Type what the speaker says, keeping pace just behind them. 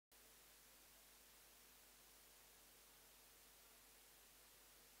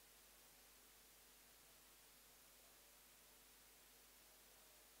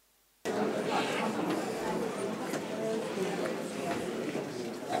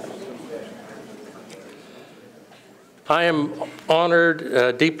I am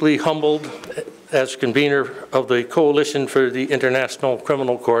honored, deeply humbled as convener of the Coalition for the International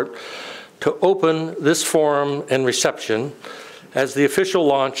Criminal Court to open this forum and reception as the official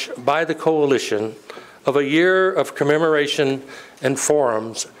launch by the Coalition of a year of commemoration and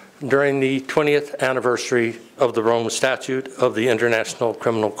forums during the 20th anniversary of the Rome Statute of the International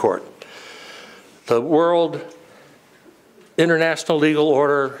Criminal Court. The world international legal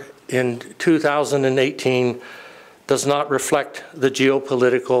order in 2018 does not reflect the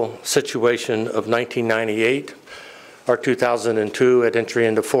geopolitical situation of 1998 or 2002 at entry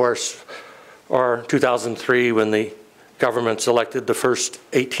into force, or 2003 when the governments elected the first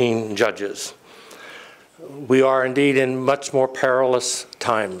 18 judges. We are indeed in much more perilous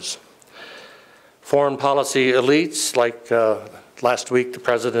times. Foreign policy elites, like last week the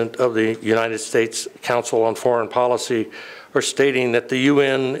President of the United States Council on Foreign Policy, are stating that the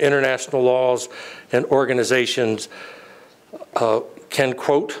UN, international laws, and organizations can,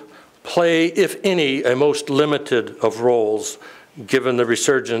 quote, play, if any, a most limited of roles given the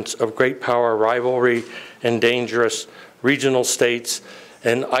resurgence of great power rivalry and dangerous regional states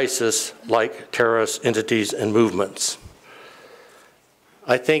and ISIS-like terrorist entities and movements.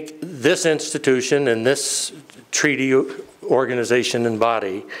 I think this institution and this treaty organization and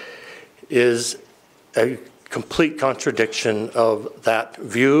body is a complete contradiction of that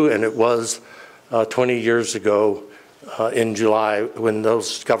view, and it was 20 years ago in July when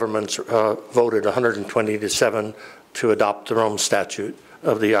those governments voted 120 to 7 to adopt the Rome Statute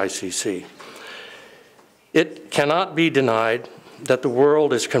of the ICC. It cannot be denied that the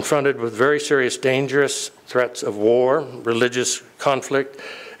world is confronted with very serious, dangerous threats of war, religious conflict,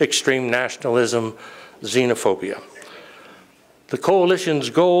 extreme nationalism, xenophobia. The Coalition's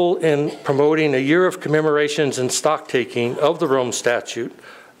goal in promoting a year of commemorations and stocktaking of the Rome Statute,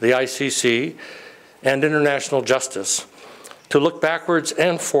 the ICC, and international justice, to look backwards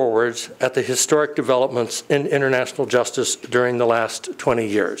and forwards at the historic developments in international justice during the last 20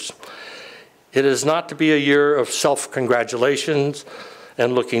 years. It is not to be a year of self-congratulations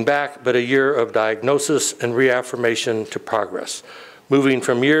and looking back, but a year of diagnosis and reaffirmation to progress, moving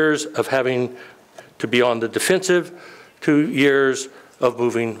from years of having to be on the defensive to years of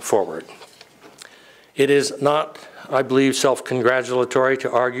moving forward. It is not, I believe, self-congratulatory to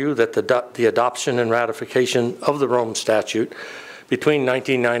argue that the adoption and ratification of the Rome Statute between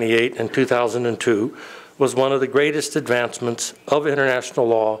 1998 and 2002 was one of the greatest advancements of international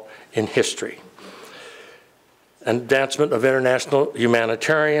law in history. An advancement of international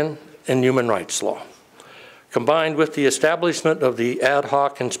humanitarian and human rights law. Combined with the establishment of the ad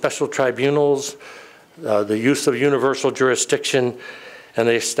hoc and special tribunals, the use of universal jurisdiction, and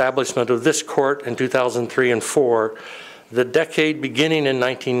the establishment of this court in 2003 and 4, the decade beginning in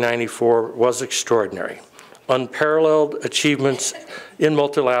 1994 was extraordinary. Unparalleled achievements in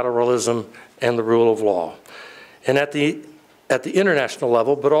multilateralism and the rule of law. And at the international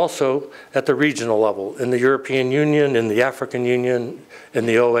level, but also at the regional level, in the European Union, in the African Union, in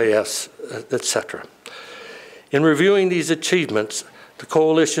the OAS, etc. In reviewing these achievements, the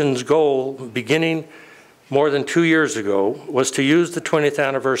Coalition's goal, beginning more than 2 years ago, was to use the 20th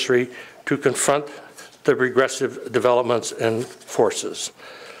anniversary to confront the regressive developments and forces.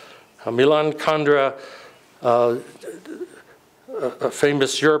 Milan Kundera, a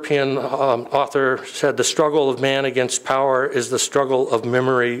famous European author, said the struggle of man against power is the struggle of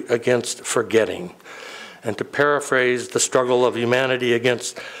memory against forgetting. And to paraphrase, the struggle of humanity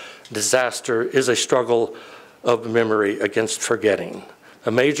against disaster is a struggle of memory against forgetting.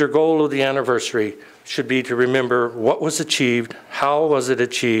 A major goal of the anniversary should be to remember what was achieved, how was it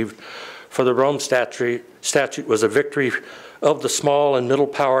achieved, for the Rome Statute was a victory of the small and middle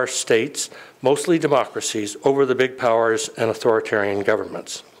power states, mostly democracies, over the big powers and authoritarian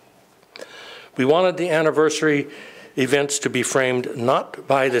governments. We wanted the anniversary events to be framed not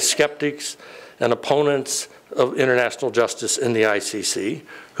by the skeptics and opponents of international justice in the ICC,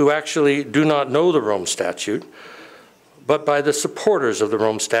 who actually do not know the Rome Statute, but by the supporters of the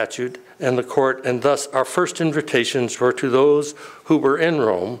Rome Statute and the court, and thus our first invitations were to those who were in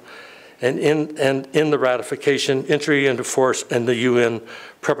Rome and in the ratification, entry into force, and the UN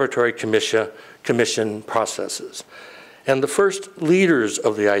preparatory commission processes. And the first leaders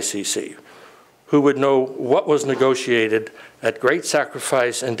of the ICC, who would know what was negotiated at great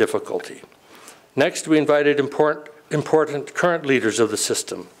sacrifice and difficulty. Next, we invited important current leaders of the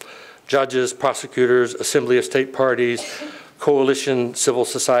system, judges, prosecutors, Assembly of State Parties, coalition, civil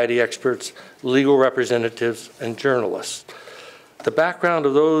society experts, legal representatives, and journalists. The background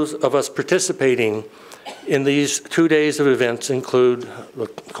of those of us participating In these 2 days of events include the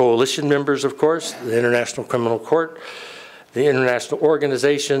coalition members, of course, the International Criminal Court, the international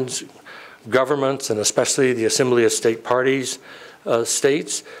organizations, governments, and especially the Assembly of State Parties,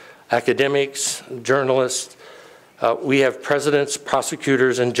 states, academics, journalists. We have presidents,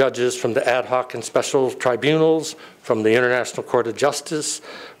 prosecutors, and judges from the ad hoc and special tribunals, from the International Court of Justice,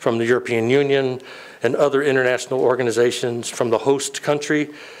 from the European Union, and other international organizations, from the host country,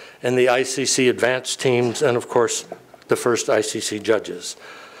 and the ICC advanced teams, and of course, the first ICC judges.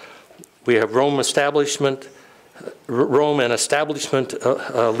 We have Rome and establishment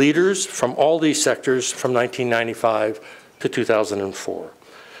leaders from all these sectors from 1995 to 2004.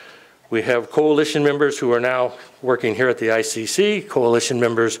 We have coalition members who are now working here at the ICC, coalition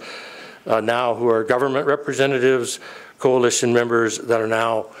members now who are government representatives, coalition members that are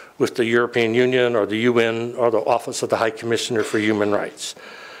now with the European Union or the UN or the Office of the High Commissioner for Human Rights.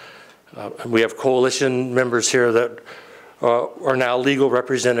 We have coalition members here that are now legal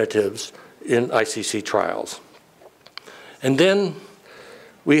representatives in ICC trials. And then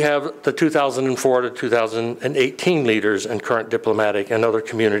we have the 2004 to 2018 leaders and current diplomatic and other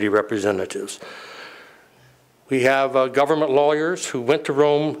community representatives. We have government lawyers who went to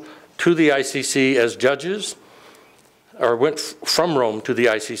Rome to the ICC as judges, or went from Rome to the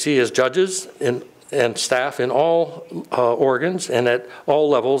ICC as judges and staff in all organs and at all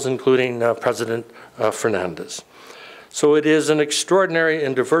levels, including President Fernandez. So it is an extraordinary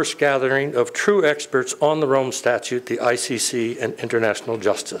and diverse gathering of true experts on the Rome Statute, the ICC, and international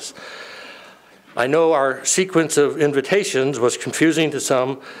justice. I know our sequence of invitations was confusing to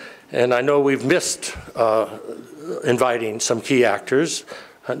some, and I know we've missed inviting some key actors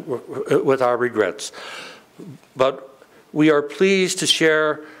with our regrets. But we are pleased to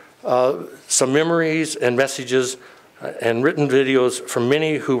share some memories and messages and written videos from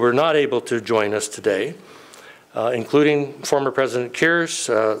many who were not able to join us today, including former President Kirsch,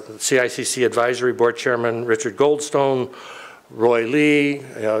 CICC Advisory Board Chairman Richard Goldstone, Roy Lee,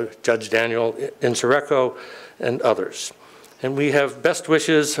 Judge Daniel Insurreco, and others. And we have best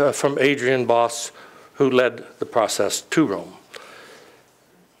wishes from Adrian Boss, who led the process to Rome.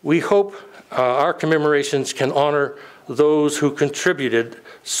 We hope our commemorations can honor those who contributed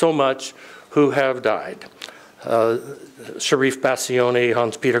so much who have died. Sharif Bassioni,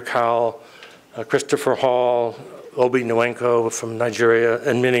 Hans-Peter Cowell, Christopher Hall, Obi Nwenko from Nigeria,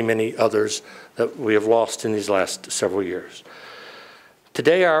 and many, many others that we have lost in these last several years.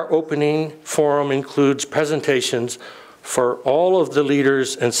 Today, our opening forum includes presentations for all of the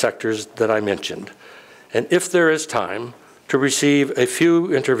leaders and sectors that I mentioned, and if there is time, to receive a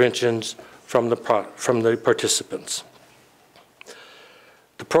few interventions from the participants.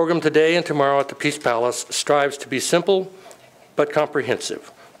 The program today and tomorrow at the Peace Palace strives to be simple but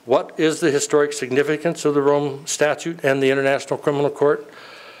comprehensive. What is the historic significance of the Rome Statute and the International Criminal Court?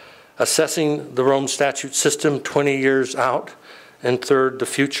 Assessing the Rome Statute system 20 years out. And third, the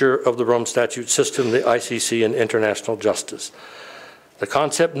future of the Rome Statute system, the ICC, and international justice. The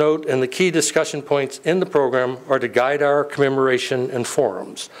concept note and the key discussion points in the program are to guide our commemoration and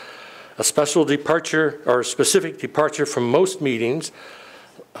forums. A special departure or a specific departure from most meetings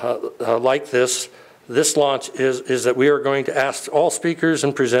like this launch is that we are going to ask all speakers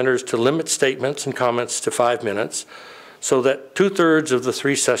and presenters to limit statements and comments to 5 minutes, so that 2/3 of the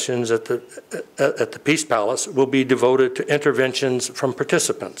 3 sessions at the Peace Palace will be devoted to interventions from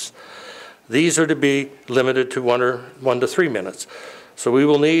participants. These are to be limited to 1 to 3 minutes. So we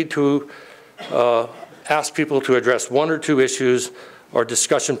will need to ask people to address 1 or 2 issues or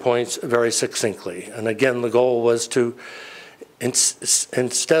discussion points very succinctly. And again, the goal was to,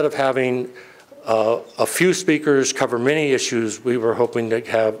 instead of having a few speakers cover many issues, we were hoping to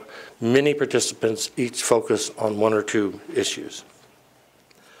have many participants each focus on 1 or 2 issues.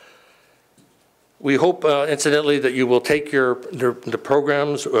 We hope, incidentally, that you will take the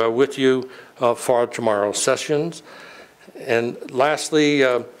programs with you for tomorrow's sessions. And lastly,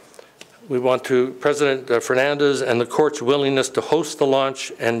 we want to, President Fernandez and the court's willingness to host the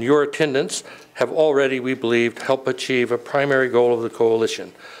launch and your attendance have already, we believe, helped achieve a primary goal of the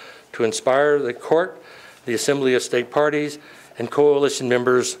coalition: to inspire the court, the Assembly of State Parties, and coalition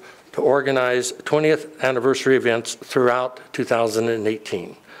members to organize 20th anniversary events throughout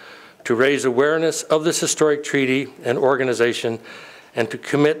 2018, to raise awareness of this historic treaty and organization, and to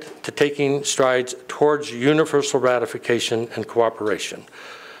commit to taking strides towards universal ratification and cooperation,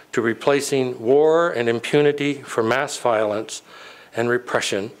 to replacing war and impunity for mass violence and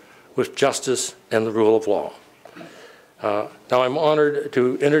repression with justice and the rule of law. Now I'm honored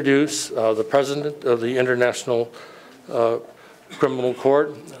to introduce the President of the International Criminal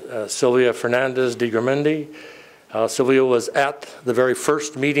Court, Silvia Fernandez de Garmendi. Silvia was at the very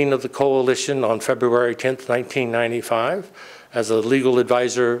first meeting of the coalition on February 10th, 1995, as a legal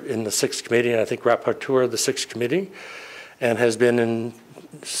advisor in the 6th Committee, and I think rapporteur of the 6th Committee, and has been in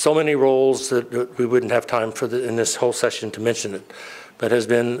so many roles that we wouldn't have time for in this whole session to mention it, but has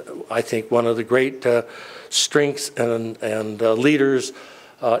been, I think, one of the great strengths and leaders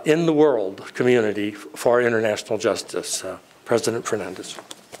in the world community for international justice. President Fernandez.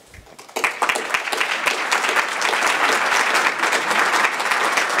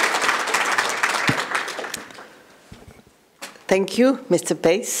 Thank you, Mr.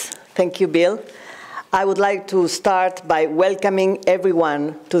 Pace. Thank you, Bill. I would like to start by welcoming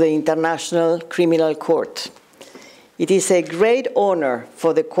everyone to the International Criminal Court. It is a great honor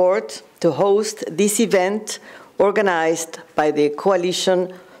for the court to host this event organized by the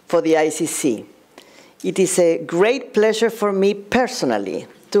Coalition for the ICC. It is a great pleasure for me personally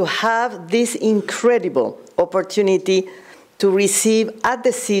to have this incredible opportunity to receive at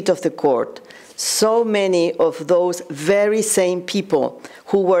the seat of the court so many of those very same people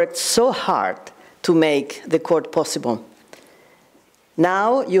who worked so hard to make the court possible.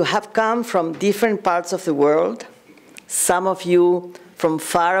 Now you have come from different parts of the world, some of you from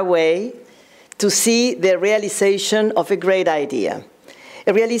far away, to see the realization of a great idea.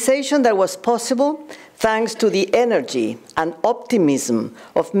 A realization that was possible thanks to the energy and optimism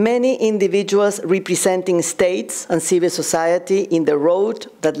of many individuals representing states and civil society in the road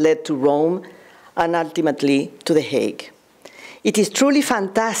that led to Rome and ultimately to The Hague. It is truly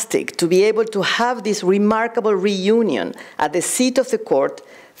fantastic to be able to have this remarkable reunion at the seat of the court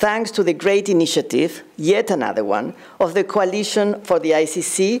thanks to the great initiative, yet another one, of the Coalition for the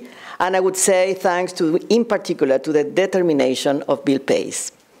ICC, and I would say thanks to, in particular, to the determination of Bill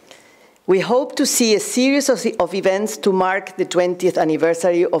Pace. We hope to see a series of events to mark the 20th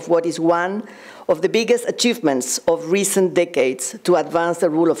anniversary of what is one of the biggest achievements of recent decades to advance the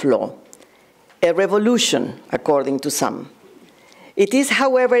rule of law. A revolution, according to some. It is,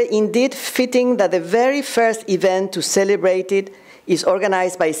 however, indeed fitting that the very first event to celebrate it is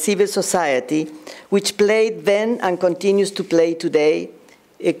organized by civil society, which played then and continues to play today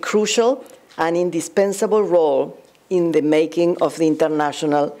a crucial and indispensable role in the making of the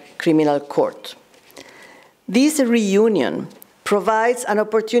International Criminal Court. This reunion provides an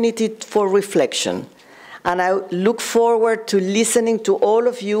opportunity for reflection, and I look forward to listening to all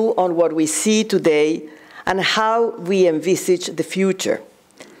of you on what we see today and how we envisage the future.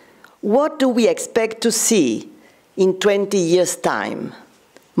 What do we expect to see in 20 years' time?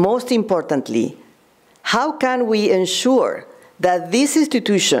 Most importantly, how can we ensure that this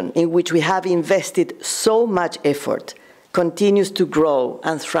institution in which we have invested so much effort continues to grow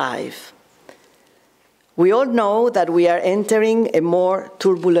and thrive? We all know that we are entering a more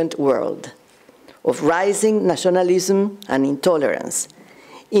turbulent world of rising nationalism and intolerance,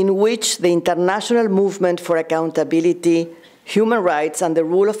 in which the international movement for accountability, human rights, and the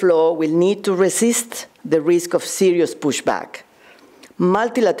rule of law will need to resist the risk of serious pushback.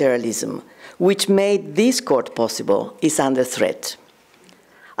 Multilateralism, which made this court possible, is under threat.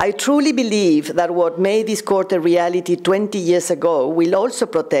 I truly believe that what made this court a reality 20 years ago will also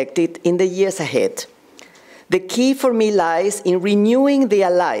protect it in the years ahead. The key for me lies in renewing the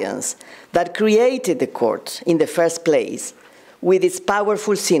alliance that created the court in the first place with its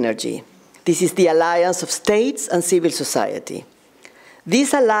powerful synergy. This is the alliance of states and civil society.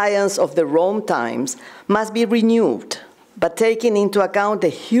 This alliance of the Rome times must be renewed, but taking into account the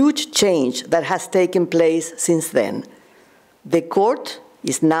huge change that has taken place since then. The court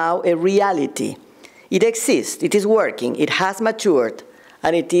is now a reality. It exists, it is working, it has matured,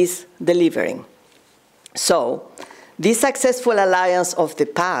 and it is delivering. So, this successful alliance of the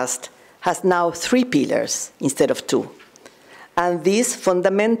past has now 3 pillars instead of 2. And this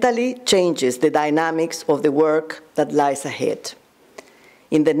fundamentally changes the dynamics of the work that lies ahead.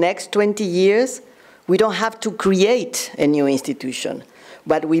 In the next 20 years, we don't have to create a new institution,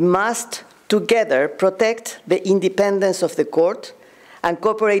 but we must together protect the independence of the court and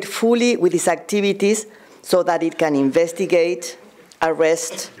cooperate fully with its activities so that it can investigate,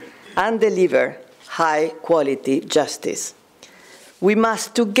 arrest, and deliver high-quality justice. We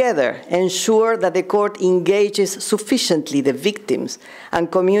must together ensure that the court engages sufficiently the victims and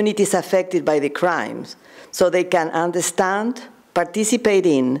communities affected by the crimes so they can understand, participate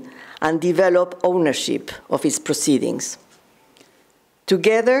in, and develop ownership of its proceedings.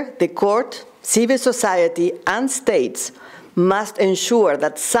 Together, the court, civil society, and states must ensure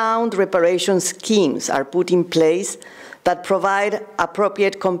that sound reparation schemes are put in place that provide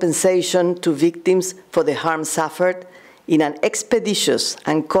appropriate compensation to victims for the harm suffered, in an expeditious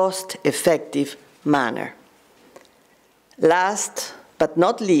and cost-effective manner. Last but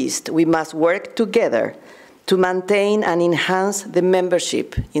not least, we must work together to maintain and enhance the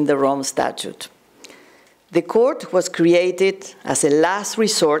membership in the Rome Statute. The Court was created as a last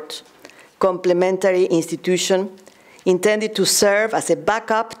resort, complementary institution intended to serve as a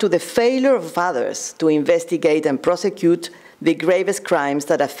backup to the failure of others to investigate and prosecute the gravest crimes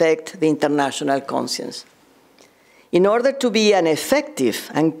that affect the international conscience. In order to be an effective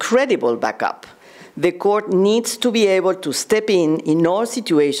and credible backup, the Court needs to be able to step in all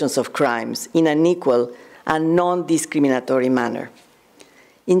situations of crimes in an equal and non-discriminatory manner.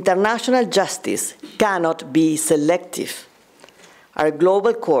 International justice cannot be selective. Our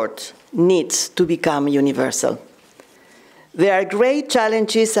global court needs to become universal. There are great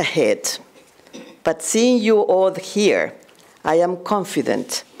challenges ahead, but seeing you all here, I am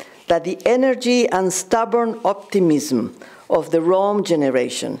confident that the energy and stubborn optimism of the Rome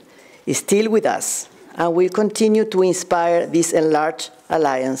generation is still with us and will continue to inspire this enlarged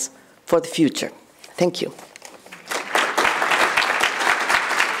alliance for the future. Thank you.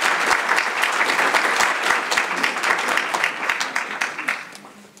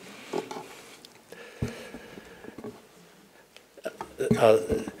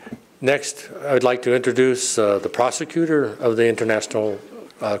 Next, I would like to introduce the prosecutor of the International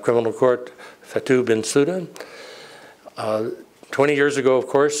Criminal Court, Fatou Bensouda. 20 years ago, of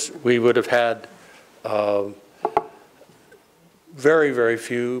course, we would have had very, very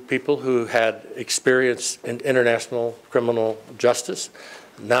few people who had experience in international criminal justice.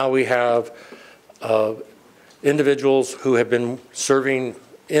 Now we have individuals who have been serving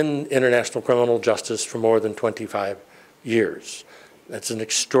in international criminal justice for more than 25 years. That's an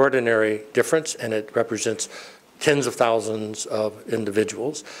extraordinary difference, and it represents tens of thousands of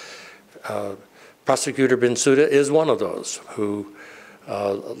individuals. Prosecutor Bensouda is one of those who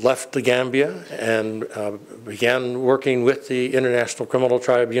left the Gambia and began working with the International Criminal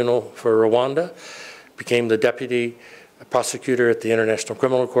Tribunal for Rwanda, became the deputy prosecutor at the International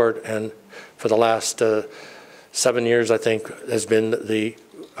Criminal Court, and for the last 7 years, I think, has been the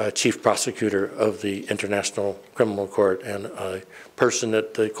chief prosecutor of the International Criminal Court, and a person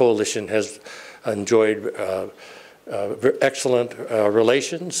that the coalition has enjoyed excellent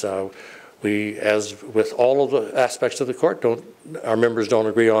relations. We, as with all of the aspects of the court, our members don't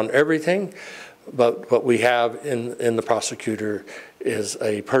agree on everything, but what we have in the prosecutor is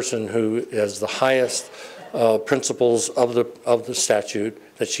a person who is the highest principles of the statute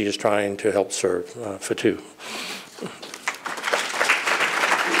that she is trying to help serve. Fatou.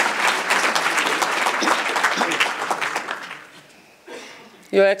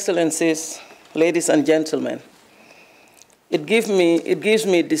 Your Excellencies, ladies and gentlemen, it gives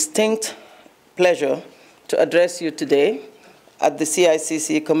me distinct pleasure to address you today at the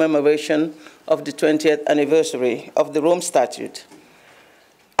CICC commemoration of the 20th anniversary of the Rome Statute.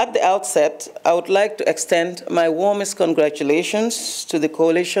 At the outset, I would like to extend my warmest congratulations to the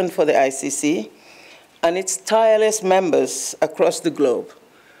Coalition for the ICC and its tireless members across the globe,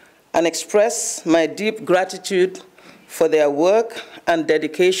 and express my deep gratitude for their work and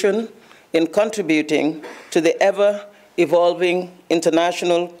dedication in contributing to the ever-evolving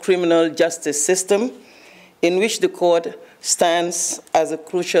international criminal justice system in which the court stands as a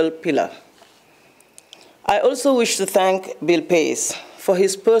crucial pillar. I also wish to thank Bill Pace for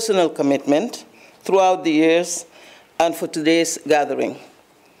his personal commitment throughout the years and for today's gathering.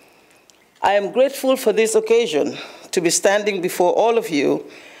 I am grateful for this occasion to be standing before all of you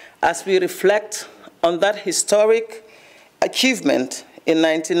as we reflect on that historic achievement in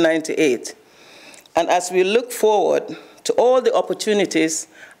 1998, and as we look forward to all the opportunities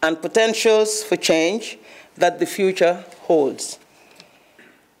and potentials for change that the future holds.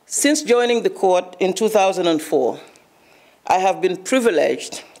 Since joining the court in 2004, I have been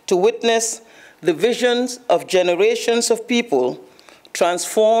privileged to witness the visions of generations of people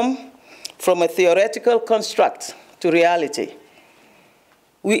transform from a theoretical construct to reality.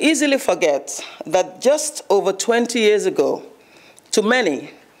 We easily forget that just over 20 years ago, to many,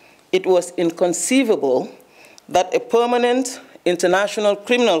 it was inconceivable that a permanent international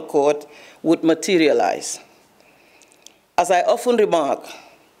criminal court would materialize. As I often remark,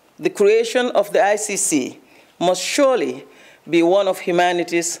 the creation of the ICC must surely be one of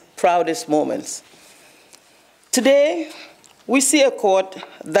humanity's proudest moments. Today, we see a court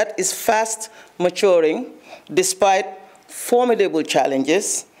that is fast maturing despite formidable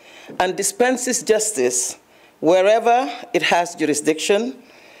challenges and dispenses justice wherever it has jurisdiction,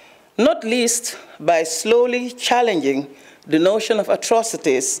 not least by slowly challenging the notion of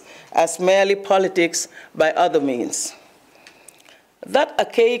atrocities as merely politics by other means. That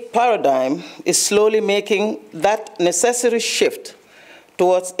archaic paradigm is slowly making that necessary shift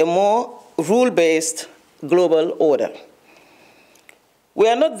towards a more rule-based global order. We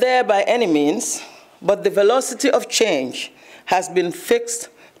are not there by any means, but the velocity of change has been fixed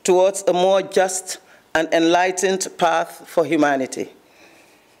towards a more just and enlightened path for humanity.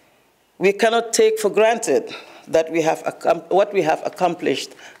 We cannot take for granted that what we have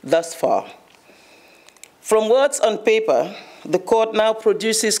accomplished thus far. From words on paper, the court now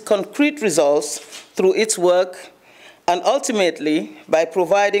produces concrete results through its work and ultimately by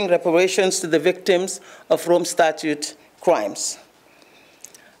providing reparations to the victims of Rome Statute crimes.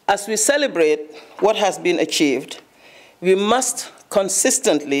 As we celebrate what has been achieved, we must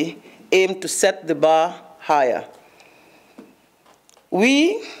consistently aim to set the bar higher.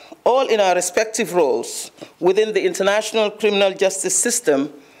 We, all in our respective roles within the international criminal justice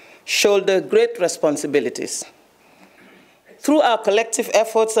system, shoulder great responsibilities. Through our collective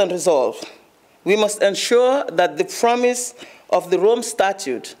efforts and resolve, we must ensure that the promise of the Rome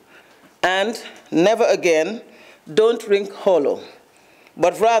Statute and never again don't ring hollow,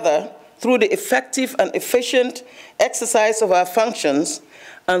 but rather, through the effective and efficient exercise of our functions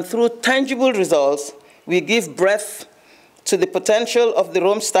and through tangible results, we give breath to the potential of the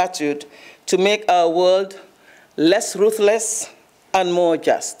Rome Statute to make our world less ruthless and more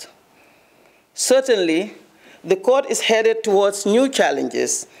just. Certainly, the court is headed towards new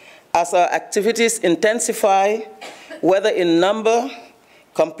challenges as our activities intensify, whether in number,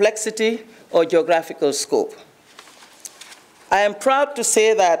 complexity, or geographical scope. I am proud to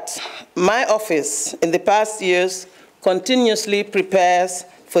say that my office in the past years continuously prepares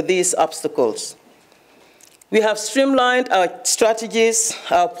for these obstacles. We have streamlined our strategies,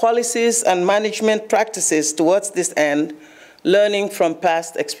 our policies, and management practices towards this end, learning from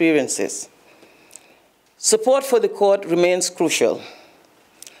past experiences. Support for the court remains crucial.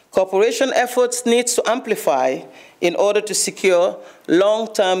 Cooperation efforts need to amplify in order to secure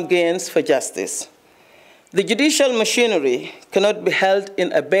long-term gains for justice. The judicial machinery cannot be held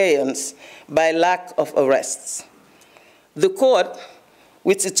in abeyance by lack of arrests. The court,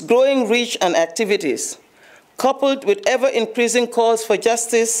 with its growing reach and activities, coupled with ever-increasing calls for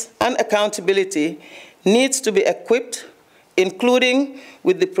justice and accountability, needs to be equipped, including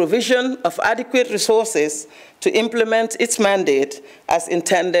with the provision of adequate resources to implement its mandate as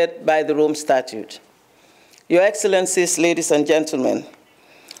intended by the Rome Statute. Your Excellencies, ladies and gentlemen,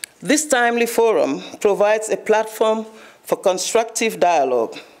 this timely forum provides a platform for constructive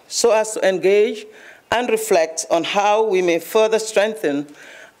dialogue so as to engage and reflect on how we may further strengthen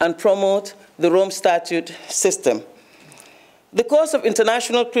and promote the Rome Statute system. The cause of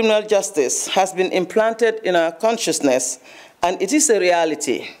international criminal justice has been implanted in our consciousness, and it is a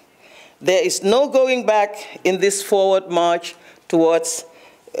reality. There is no going back in this forward march towards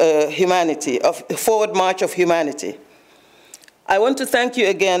forward march of humanity. I want to thank you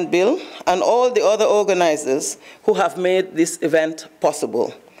again, Bill, and all the other organizers who have made this event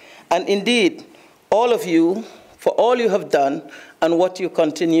possible. And indeed, all of you for all you have done and what you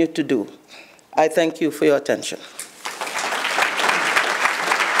continue to do. I thank you for your attention.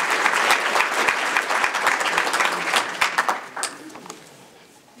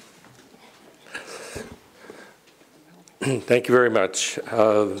 Thank you very much,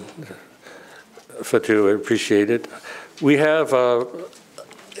 Fatou. I appreciate it. We have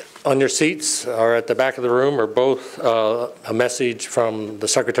on your seats or at the back of the room are both a message from the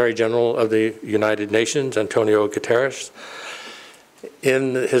Secretary General of the United Nations, Antonio Guterres.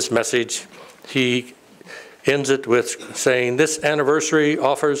 In his message, he ends it with saying, "This anniversary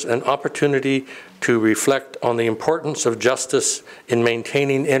offers an opportunity to reflect on the importance of justice in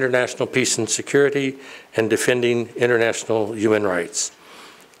maintaining international peace and security and defending international human rights.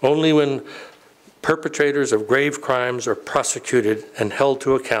 Only when perpetrators of grave crimes are prosecuted and held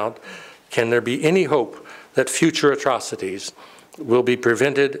to account can there be any hope that future atrocities will be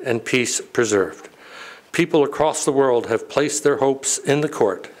prevented and peace preserved. People across the world have placed their hopes in the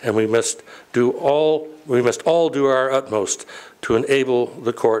court, and we must all do our utmost to enable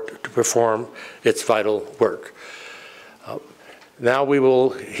the court to perform its vital work." Now we will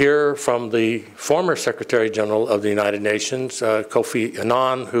hear from the former Secretary General of the United Nations, Kofi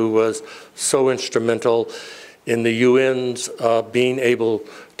Annan, who was so instrumental in the UN's being able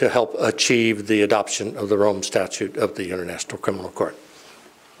to help achieve the adoption of the Rome Statute of the International Criminal Court.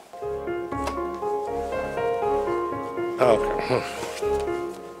 Okay.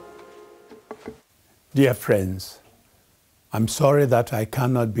 Dear friends, I'm sorry that I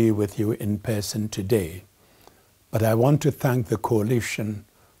cannot be with you in person today, but I want to thank the Coalition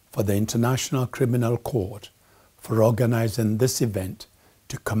for the International Criminal Court for organizing this event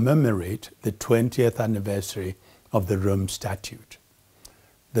to commemorate the 20th anniversary of the Rome Statute.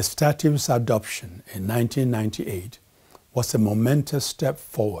 The statute's adoption in 1998 was a momentous step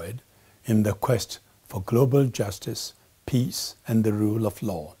forward in the quest for global justice, peace, and the rule of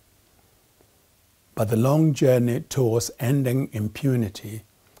law. But the long journey towards ending impunity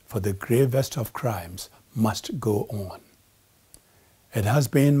for the gravest of crimes must go on. It has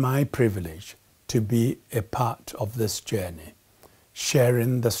been my privilege to be a part of this journey,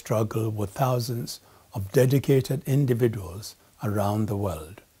 sharing the struggle with thousands of dedicated individuals around the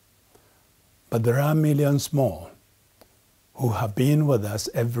world. But there are millions more who have been with us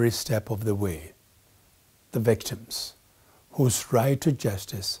every step of the way, the victims, whose right to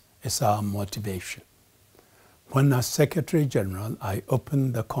justice is our motivation. When as Secretary General I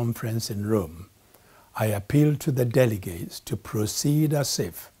opened the conference in Rome, I appealed to the delegates to proceed as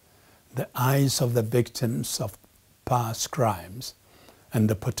if the eyes of the victims of past crimes and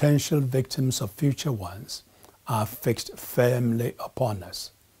the potential victims of future ones are fixed firmly upon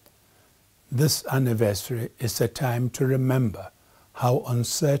us. This anniversary is a time to remember how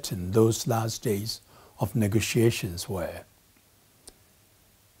uncertain those last days of negotiations were.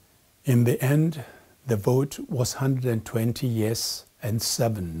 In the end, the vote was 120 yes and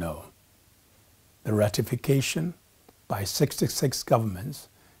 7 no. The ratification by 66 governments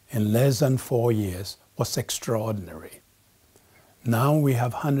in less than 4 years was extraordinary. Now we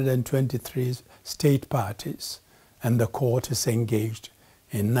have 123 state parties, and the court is engaged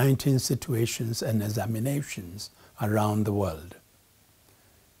in 19 situations and examinations around the world.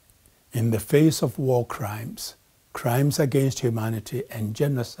 In the face of war crimes, crimes against humanity, and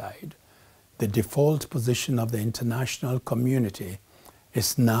genocide, the default position of the international community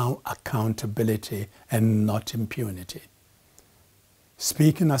is now accountability and not impunity.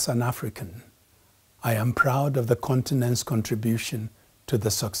 Speaking as an African, I am proud of the continent's contribution to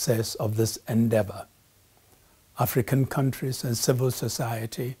the success of this endeavor. African countries and civil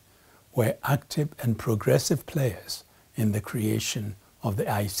society were active and progressive players in the creation of the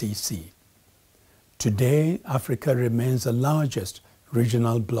ICC. Today, Africa remains the largest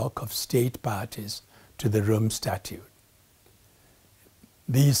regional bloc of state parties to the Rome Statute.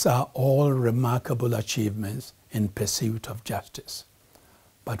 These are all remarkable achievements in pursuit of justice.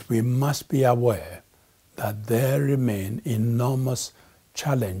 But we must be aware that there remain enormous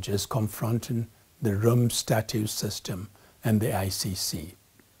challenges confronting the Rome Statute system and the ICC.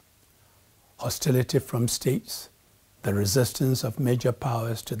 Hostility from states, the resistance of major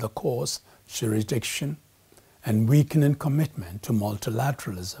powers to the court's jurisdiction, and weakening commitment to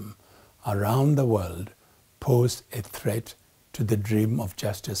multilateralism around the world pose a threat to the dream of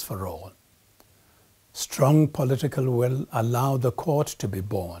justice for all. Strong political will allow the court to be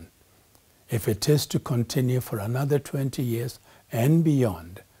born. If it is to continue for another 20 years and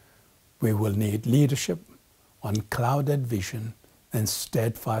beyond, we will need leadership, unclouded vision, and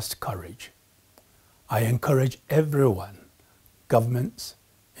steadfast courage. I encourage everyone, governments,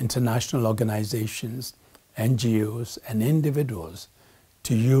 international organizations, NGOs, and individuals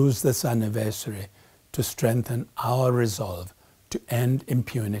to use this anniversary to strengthen our resolve to end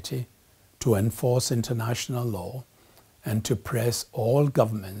impunity, to enforce international law, and to press all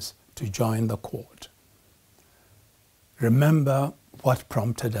governments to join the court. Remember what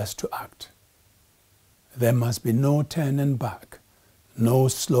prompted us to act. There must be no turning back, no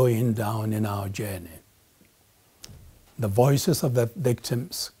slowing down in our journey. The voices of the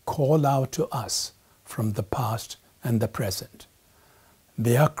victims call out to us from the past and the present.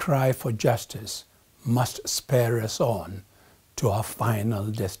 Their cry for justice must spur us on to our final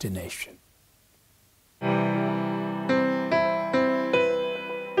destination.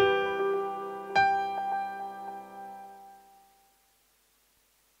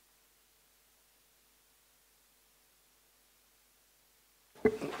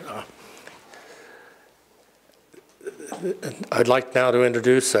 I'd like now to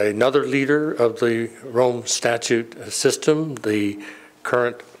introduce another leader of the Rome Statute system, the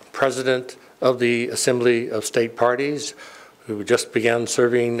current president of the Assembly of State Parties, who just began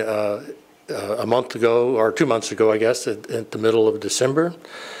serving a month ago, or 2 months ago, I guess, at the middle of December.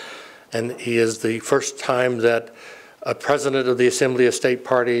 And he is the first time that a president of the Assembly of State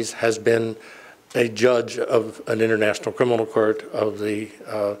Parties has been a judge of an international criminal court of the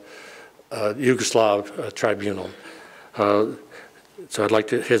Yugoslav tribunal. So I'd like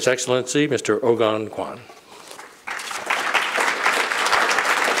to, His Excellency, Mr. Ogon Kwan.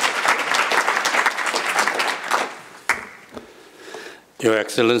 Your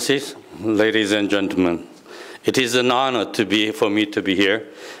Excellencies, ladies and gentlemen, It is an honor for me to be here,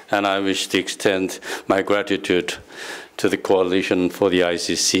 and I wish to extend my gratitude to the Coalition for the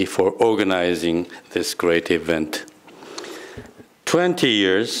ICC for organizing this great event. 20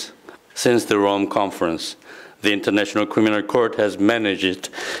 years since the Rome Conference, the International Criminal Court has managed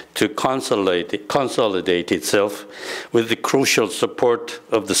to consolidate itself with the crucial support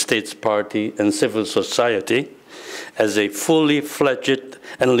of the States Party and civil society as a fully fledged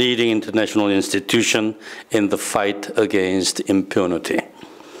and leading international institution in the fight against impunity.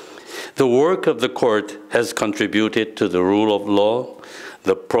 The work of the court has contributed to the rule of law,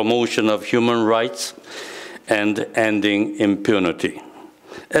 the promotion of human rights, and ending impunity.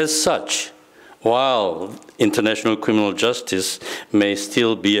 As such, while international criminal justice may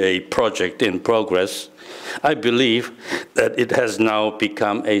still be a project in progress, I believe that it has now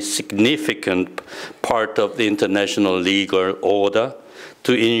become a significant part of the international legal order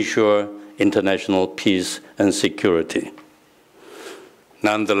to ensure international peace and security.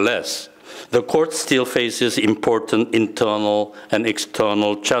 Nonetheless, the court still faces important internal and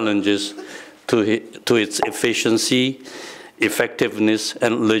external challenges to its efficiency, effectiveness,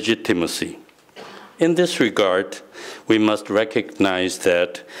 and legitimacy. In this regard, we must recognize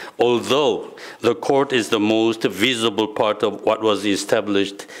that although the court is the most visible part of what was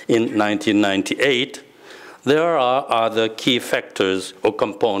established in 1998, there are other key factors or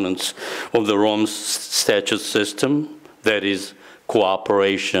components of the Rome Statute system, that is,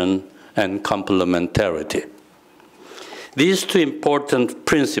 cooperation and complementarity. These two important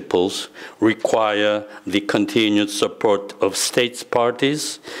principles require the continued support of states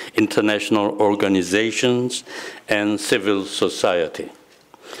parties, international organizations, and civil society.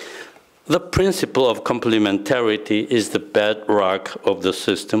 The principle of complementarity is the bedrock of the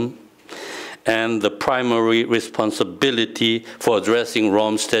system, and the primary responsibility for addressing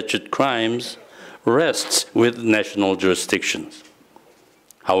Rome Statute crimes rests with national jurisdictions.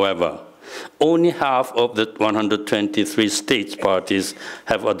 However, only half of the 123 states parties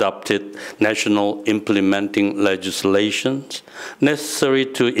have adopted national implementing legislations necessary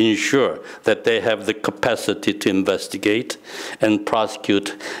to ensure that they have the capacity to investigate and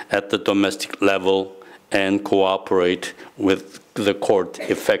prosecute at the domestic level and cooperate with the court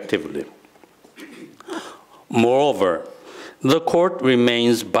effectively. Moreover, the court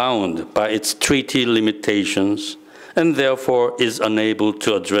remains bound by its treaty limitations and therefore is unable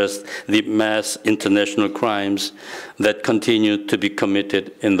to address the mass international crimes that continue to be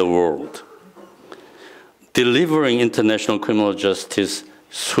committed in the world. Delivering international criminal justice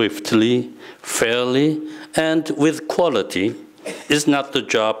swiftly, fairly, and with quality is not the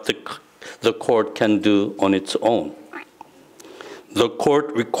job the court can do on its own. The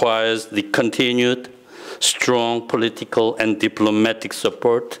court requires the continued strong political and diplomatic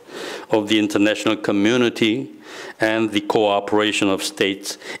support of the international community, and the cooperation of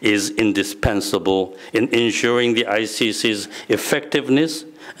states is indispensable in ensuring the ICC's effectiveness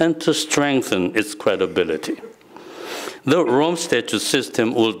and to strengthen its credibility. The Rome Statute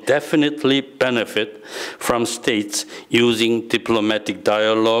system will definitely benefit from states using diplomatic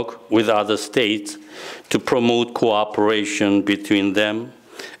dialogue with other states to promote cooperation between them,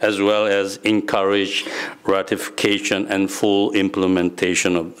 as well as encourage ratification and full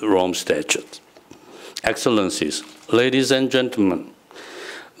implementation of the Rome Statute. Excellencies, ladies and gentlemen,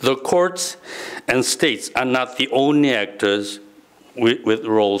 the courts and states are not the only actors with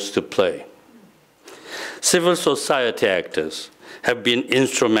roles to play. Civil society actors have been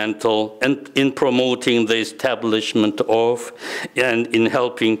instrumental in promoting the establishment of and in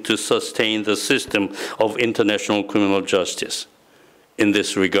helping to sustain the system of international criminal justice. In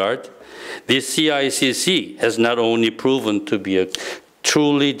this regard, the CICC has not only proven to be a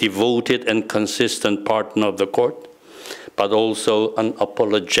truly devoted and consistent partner of the court, but also an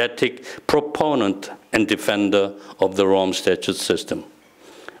apologetic proponent and defender of the Rome Statute system.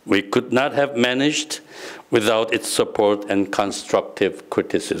 We could not have managed without its support and constructive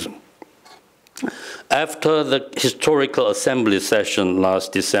criticism. After the historical assembly session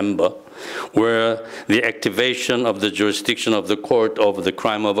last December, where the activation of the jurisdiction of the court over the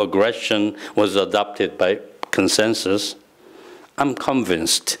crime of aggression was adopted by consensus, I'm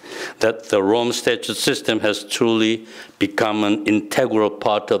convinced that the Rome Statute system has truly become an integral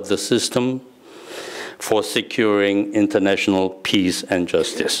part of the system for securing international peace and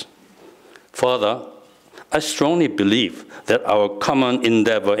justice. Further, I strongly believe that our common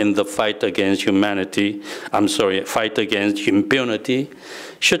endeavor in the fight against fight against impunity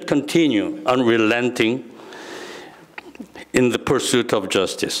should continue unrelenting in the pursuit of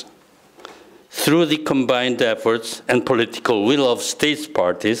justice. Through the combined efforts and political will of states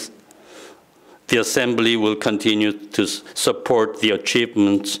parties, The Assembly will continue to support the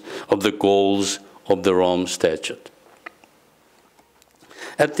achievements of the goals of the Rome Statute.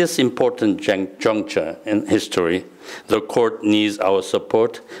 At this important juncture in history, the Court needs our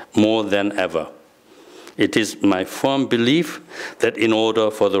support more than ever. It is my firm belief that in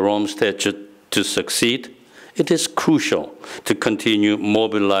order for the Rome Statute to succeed, it is crucial to continue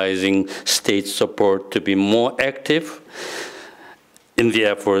mobilizing state support to be more active in the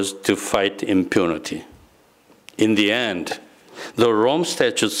efforts to fight impunity. In the end, the Rome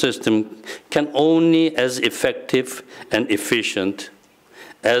Statute system can only be as effective and efficient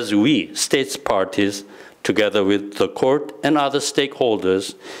as we, states parties, together with the Court and other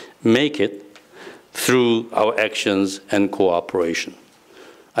stakeholders, make it through our actions and cooperation.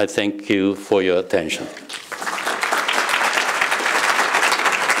 I thank you for your attention.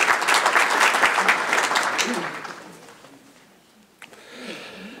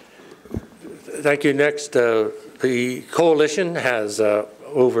 Thank you. Next, the coalition has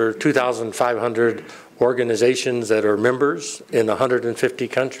over 2,500 organizations that are members in 150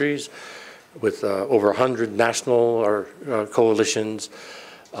 countries with over 100 national coalitions.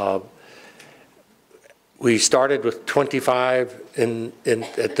 We started with 25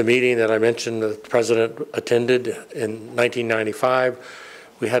 at the meeting that I mentioned the President attended in 1995.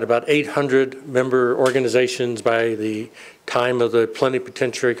 We had about 800 member organizations by the time of the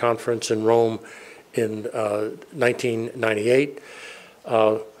Plenipotentiary Conference in Rome in 1998.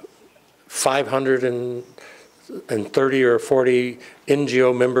 530 or 40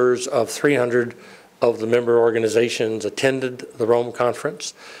 NGO members of 300 of the member organizations attended the Rome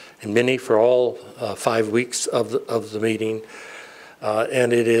Conference, and many for all 5 weeks of the meeting.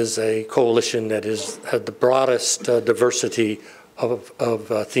 And it is a coalition that had the broadest diversity of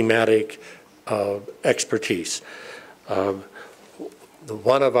thematic expertise.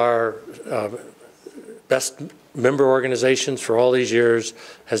 One of our best member organizations for all these years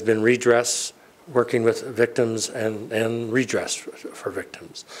has been Redress, working with victims and redress for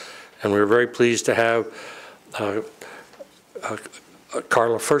victims. And we're very pleased to have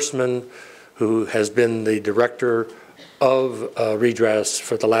Carla Firstman, who has been the director of Redress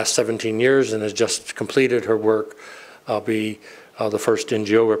for the last 17 years and has just completed her work. I'll be the first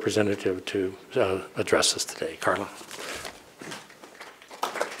NGO representative to address us today. Carla.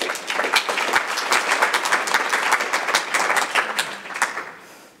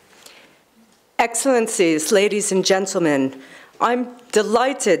 Excellencies, ladies and gentlemen, I'm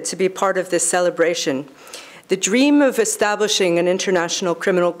delighted to be part of this celebration. The dream of establishing an international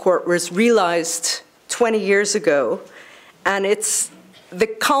criminal court was realized 20 years ago, and it's the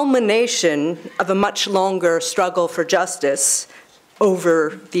culmination of a much longer struggle for justice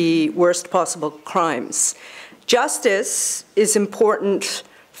over the worst possible crimes. Justice is important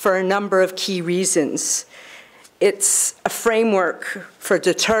for a number of key reasons. It's a framework for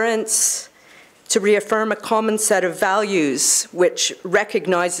deterrence, to reaffirm a common set of values which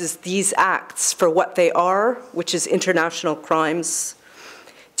recognizes these acts for what they are, which is international crimes,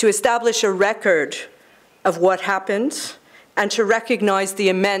 to establish a record of what happened, and to recognize the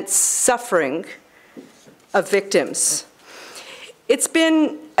immense suffering of victims. It's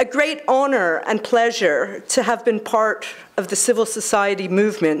been a great honor and pleasure to have been part of the civil society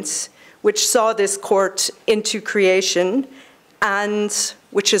movement which saw this court into creation and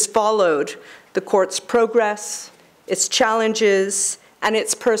which has followed the court's progress, its challenges, and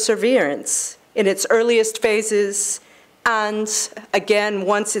its perseverance in its earliest phases, and again,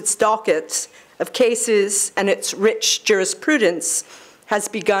 once its docket of cases and its rich jurisprudence has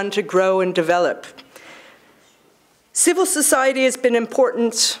begun to grow and develop. Civil society has been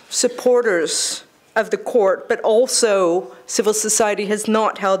important supporters of the court, but also civil society has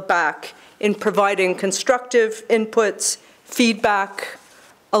not held back in providing constructive inputs, feedback,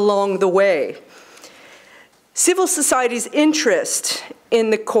 along the way. Civil society's interest in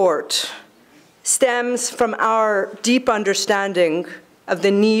the court stems from our deep understanding of the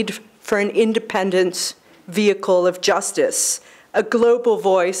need for an independent vehicle of justice, a global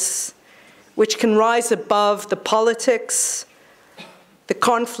voice which can rise above the politics, the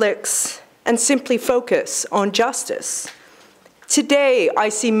conflicts, and simply focus on justice. Today, I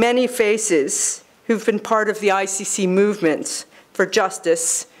see many faces who've been part of the ICC movement for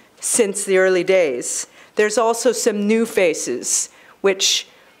justice since the early days. There's also some new faces, which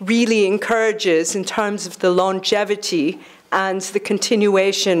really encourages in terms of the longevity and the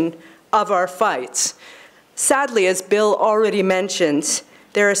continuation of our fights. Sadly, as Bill already mentioned,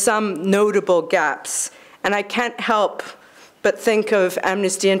 there are some notable gaps, and I can't help but think of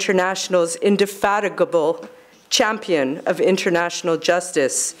Amnesty International's indefatigable champion of international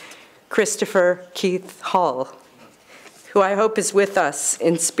justice, Christopher Keith Hall, who I hope is with us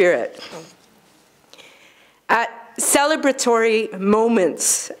in spirit. At celebratory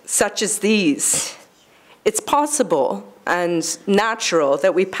moments such as these, it's possible and natural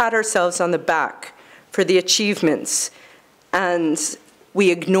that we pat ourselves on the back for the achievements and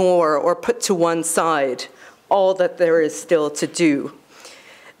we ignore or put to one side all that there is still to do.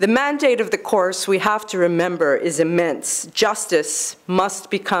 The mandate of the course, we have to remember, is immense. Justice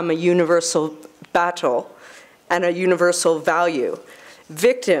must become a universal battle and a universal value.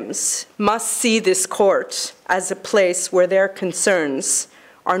 Victims must see this court as a place where their concerns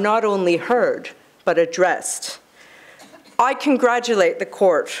are not only heard, but addressed. I congratulate the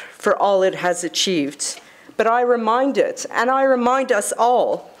court for all it has achieved, but I remind it, and I remind us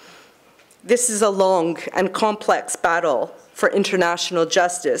all, this is a long and complex battle for international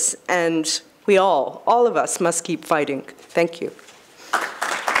justice, and we all of us must keep fighting. Thank you.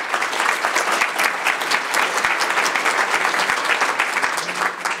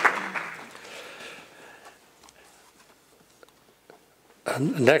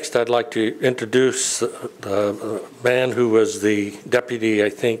 Next, I'd like to introduce the man who was the deputy, I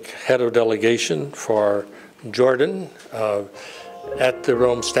think, head of delegation for Jordan at the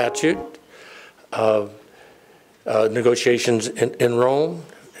Rome Statute, negotiations in Rome.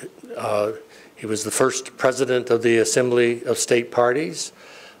 He was the first president of the Assembly of State Parties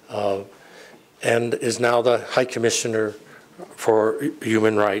and is now the High Commissioner for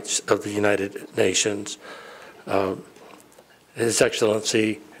Human Rights of the United Nations. His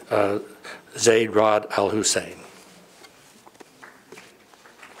Excellency Zaid Rad Al Hussein.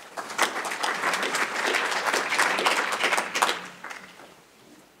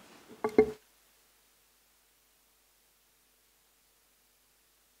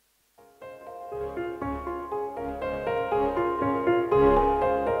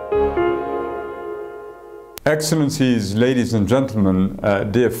 Excellencies, ladies and gentlemen,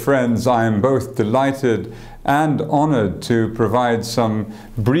 dear friends, I am both delighted and honored to provide some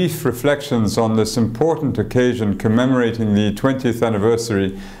brief reflections on this important occasion commemorating the 20th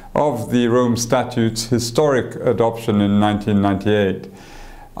anniversary of the Rome Statute's historic adoption in 1998.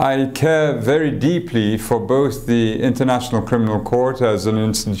 I care very deeply for both the International Criminal Court as an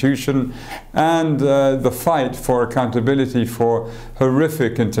institution and the fight for accountability for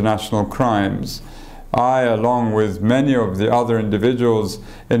horrific international crimes. I, along with many of the other individuals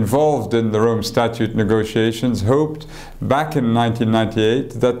involved in the Rome Statute negotiations, hoped back in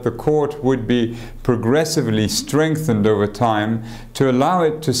 1998 that the court would be progressively strengthened over time to allow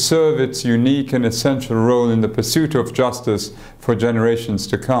it to serve its unique and essential role in the pursuit of justice for generations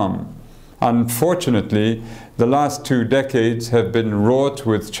to come. Unfortunately, the last 2 decades have been wrought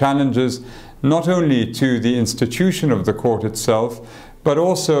with challenges not only to the institution of the court itself, but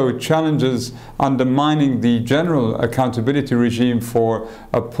also challenges undermining the general accountability regime for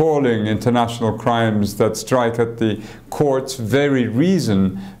appalling international crimes that strike at the court's very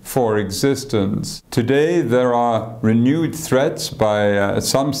reason for existence. Today, there are renewed threats by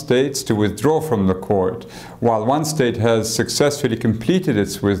some states to withdraw from the court. While one state has successfully completed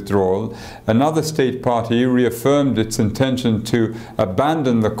its withdrawal, another state party reaffirmed its intention to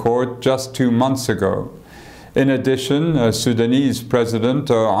abandon the court just 2 months ago. In addition, Sudanese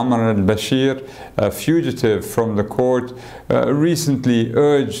President Omar al-Bashir, a fugitive from the court, recently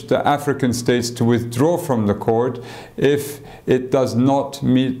urged African states to withdraw from the court if it does not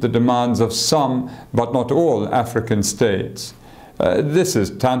meet the demands of some, but not all, African states. This is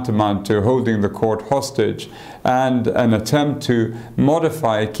tantamount to holding the court hostage and an attempt to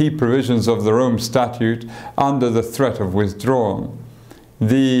modify key provisions of the Rome Statute under the threat of withdrawal.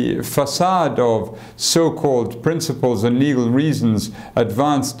 The facade of so-called principles and legal reasons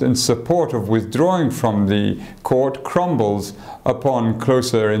advanced in support of withdrawing from the court crumbles upon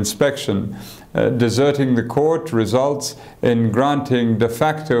closer inspection. Deserting the court results in granting de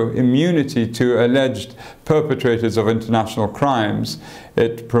facto immunity to alleged perpetrators of international crimes.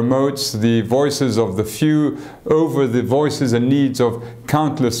 It promotes the voices of the few over the voices and needs of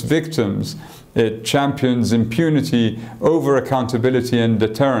countless victims. It champions impunity over accountability and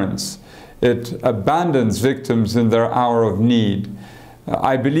deterrence. It abandons victims in their hour of need.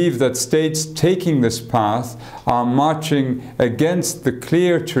 I believe that states taking this path are marching against the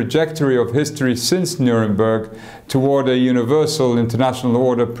clear trajectory of history since Nuremberg toward a universal international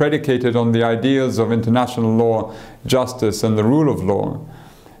order predicated on the ideals of international law, justice, and the rule of law.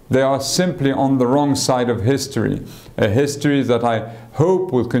 They are simply on the wrong side of history, a history that I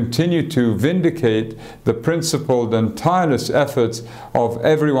hope will continue to vindicate the principled and tireless efforts of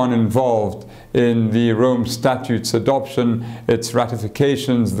everyone involved in the Rome Statute's adoption, its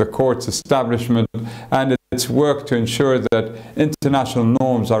ratifications, the court's establishment, and its work to ensure that international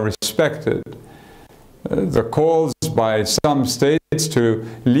norms are respected. The calls by some states to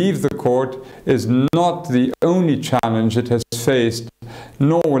leave the court is not the only challenge it has faced,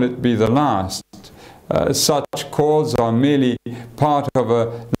 nor will it be the last. Such calls are merely part of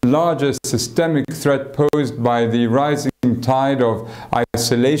a larger systemic threat posed by the rising tide of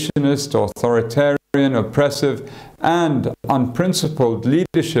isolationist, authoritarian, oppressive, and unprincipled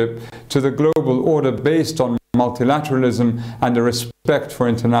leadership to the global order based on multilateralism and a respect for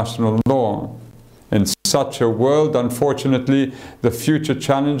international law. In such a world, unfortunately, the future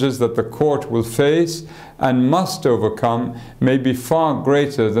challenges that the court will face and must overcome may be far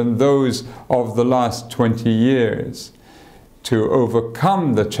greater than those of the last 20 years. To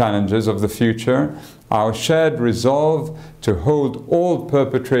overcome the challenges of the future, our shared resolve to hold all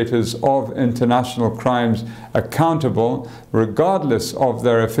perpetrators of international crimes accountable, regardless of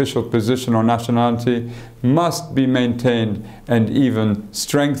their official position or nationality, must be maintained and even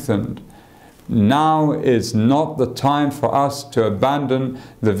strengthened. Now is not the time for us to abandon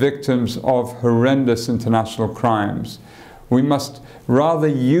the victims of horrendous international crimes. We must rather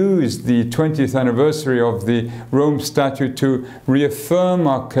use the 20th anniversary of the Rome Statute to reaffirm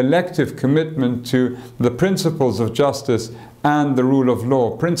our collective commitment to the principles of justice and the rule of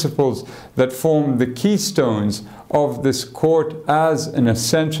law, principles that form the keystones of this court as an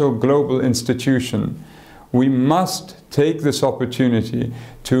essential global institution. We must take this opportunity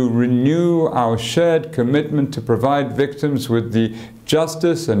to renew our shared commitment to provide victims with the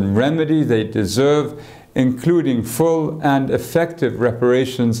justice and remedy they deserve, including full and effective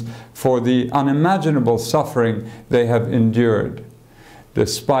reparations for the unimaginable suffering they have endured.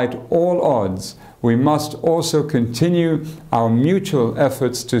 Despite all odds, we must also continue our mutual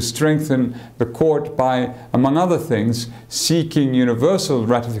efforts to strengthen the court by, among other things, seeking universal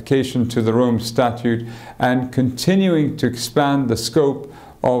ratification to the Rome Statute and continuing to expand the scope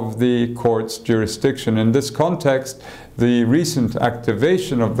of the court's jurisdiction. In this context, the recent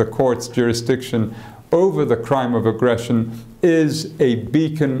activation of the court's jurisdiction over the crime of aggression is a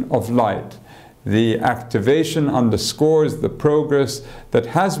beacon of light. The activation underscores the progress that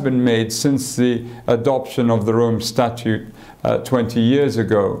has been made since the adoption of the Rome Statute 20 years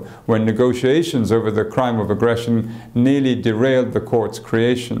ago, when negotiations over the crime of aggression nearly derailed the court's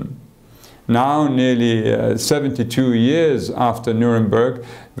creation. Now, nearly 72 years after Nuremberg,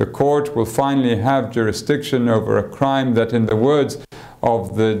 the court will finally have jurisdiction over a crime that, in the words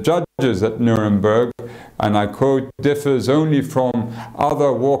of the judges at Nuremberg, and I quote, differs only from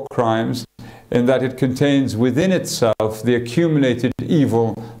other war crimes in that it contains within itself the accumulated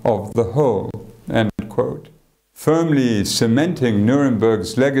evil of the whole, end quote. Firmly cementing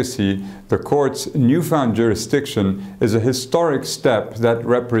Nuremberg's legacy, the court's newfound jurisdiction is a historic step that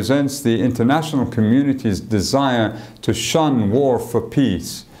represents the international community's desire to shun war for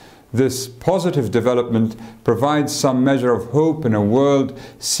peace. This positive development provides some measure of hope in a world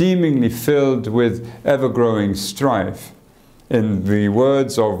seemingly filled with ever-growing strife. In the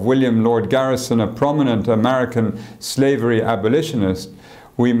words of William Lord Garrison, a prominent American slavery abolitionist,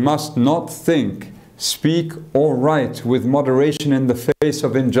 we must not think, speak, or write with moderation in the face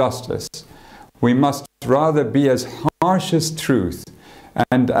of injustice. We must rather be as harsh as truth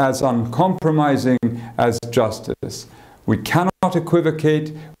and as uncompromising as justice. We cannot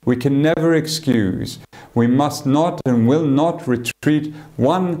equivocate, we can never excuse. We must not and will not retreat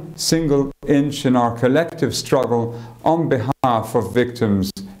one single inch in our collective struggle on behalf of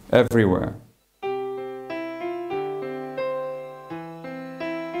victims everywhere.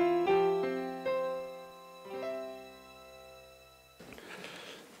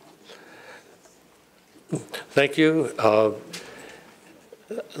 Thank you.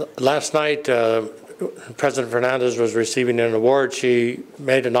 Last night, President Fernandez was receiving an award. She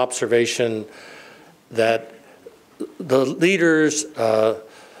made an observation that the leaders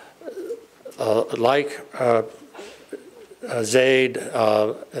like Zaid,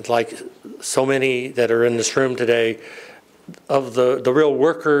 and like so many that are in this room today, of the real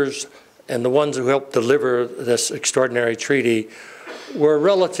workers and the ones who helped deliver this extraordinary treaty were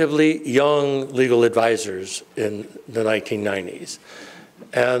relatively young legal advisors in the 1990s.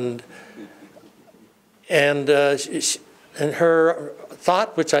 And her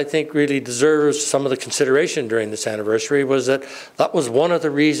thought, which I think really deserves some of the consideration during this anniversary, was that that was one of the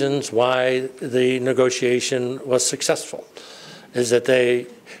reasons why the negotiation was successful. is that they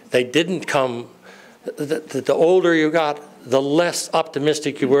didn't come, the older you got, the less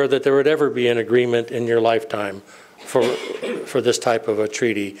optimistic you were that there would ever be an agreement in your lifetime for this type of a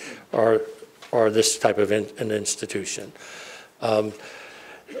treaty or this type of an institution.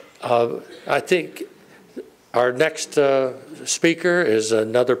 I think our next speaker is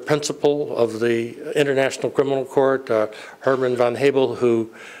another principal of the International Criminal Court, Herman van Hebel, who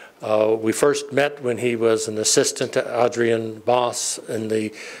we first met when he was an assistant to Adrian Boss in the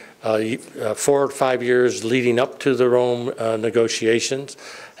 4 or 5 years leading up to the Rome negotiations,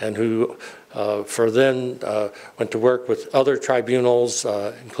 and who then went to work with other tribunals,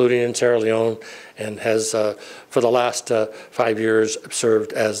 including in Sierra Leone, and has, for the last 5 years,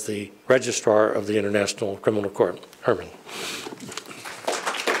 served as the registrar of the International Criminal Court. Herman.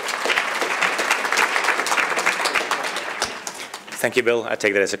 Thank you, Bill. I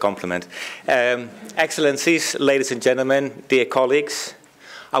take that as a compliment. Excellencies, ladies and gentlemen, dear colleagues,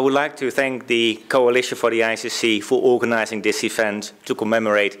 I would like to thank the Coalition for the ICC for organizing this event to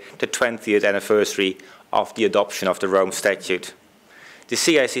commemorate the 20th anniversary of the adoption of the Rome Statute. The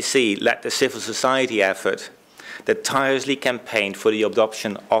CICC led the civil society effort that tirelessly campaigned for the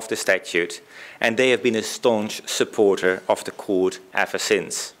adoption of the statute, and they have been a staunch supporter of the court ever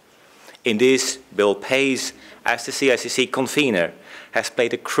since. In this, Bill Pace, as the CICC convener, has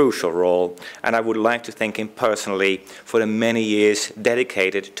played a crucial role, and I would like to thank him personally for the many years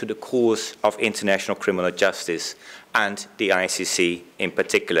dedicated to the cause of international criminal justice and the ICC in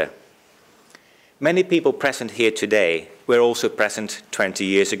particular. Many people present here today were also present 20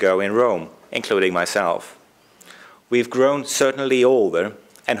 years ago in Rome, including myself. We've grown certainly older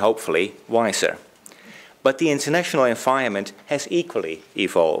and hopefully wiser. But the international environment has equally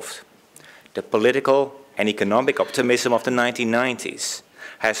evolved. The political and economic optimism of the 1990s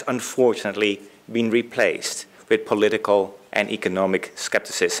has unfortunately been replaced with political and economic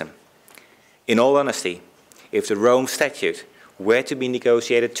skepticism. In all honesty, if the Rome Statute were to be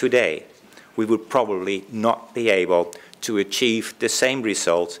negotiated today, we would probably not be able to achieve the same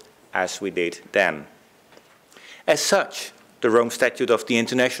result as we did then. As such, the Rome Statute of the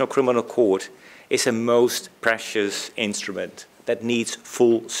International Criminal Court is a most precious instrument that needs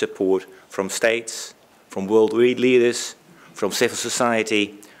full support from states, from world leaders, from civil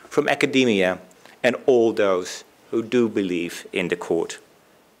society, from academia, and all those who do believe in the court.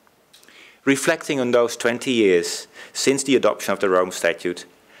 Reflecting on those 20 years since the adoption of the Rome Statute,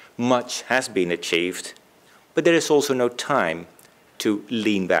 much has been achieved, but there is also no time to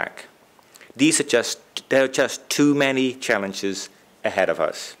lean back. There are just too many challenges ahead of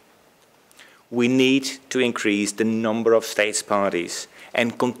us. We need to increase the number of states parties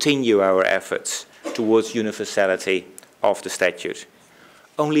and continue our efforts towards universality of the statute.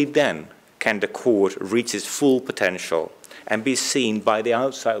 Only then can the court reach its full potential and be seen by the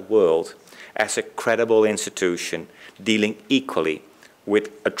outside world as a credible institution dealing equally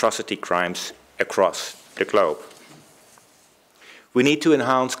with atrocity crimes across the globe. We need to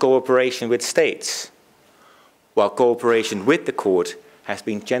enhance cooperation with states. While cooperation with the court has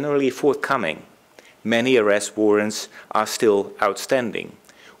been generally forthcoming, many arrest warrants are still outstanding,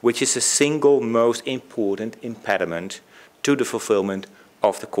 which is the single most important impediment to the fulfillment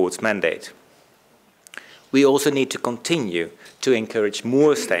of the court's mandate. We also need to continue to encourage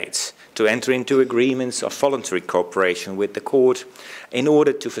more states to enter into agreements of voluntary cooperation with the court in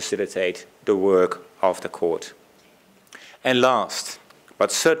order to facilitate the work of the court. And last,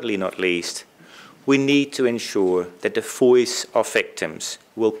 but certainly not least, we need to ensure that the voice of victims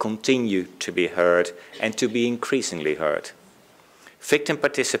will continue to be heard and to be increasingly heard. Victim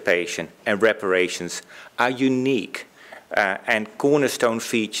participation and reparations are unique and cornerstone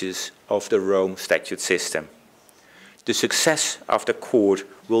features of the Rome Statute system. The success of the court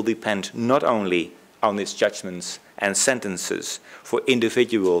will depend not only on its judgments and sentences for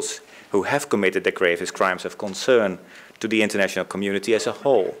individuals who have committed the gravest crimes of concern to the international community as a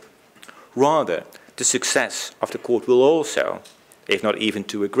whole. Rather, the success of the court will also, if not even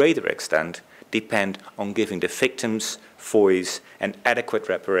to a greater extent, depend on giving the victims voice and adequate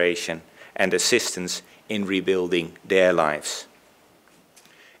reparation and assistance in rebuilding their lives.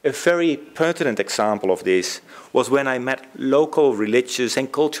 A very pertinent example of this was when I met local religious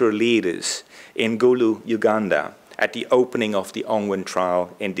and cultural leaders in Gulu, Uganda, at the opening of the Ongwen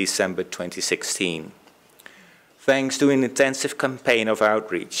trial in December 2016. Thanks to an intensive campaign of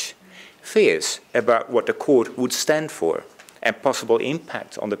outreach, fears about what the court would stand for and possible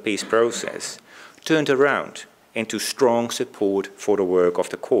impact on the peace process turned around into strong support for the work of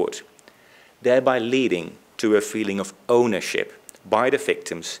the court, thereby leading to a feeling of ownership by the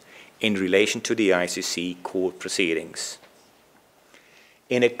victims in relation to the ICC court proceedings.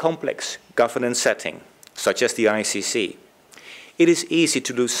 In a complex governance setting, such as the ICC, it is easy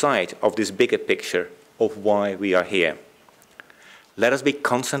to lose sight of this bigger picture of why we are here. Let us be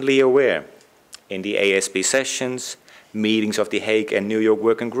constantly aware in the ASB sessions, meetings of the Hague and New York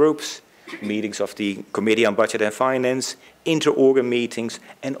working groups, meetings of the Committee on Budget and Finance, inter-organ meetings,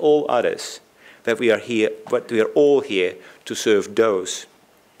 and all others, that we are all here to serve those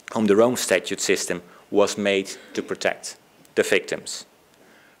whom the Rome Statute system was made to protect, the victims.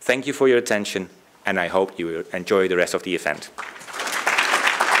 Thank you for your attention, and I hope you will enjoy the rest of the event.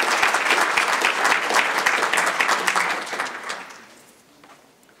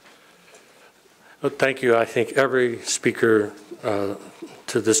 Well, thank you. I think every speaker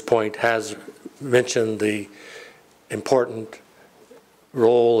to this point has mentioned the important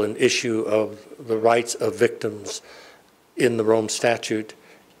role and issue of the rights of victims in the Rome Statute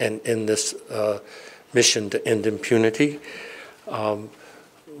and in this mission to end impunity.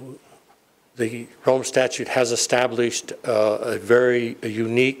 The Rome Statute has established a very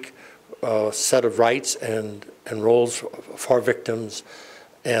unique set of rights and roles for victims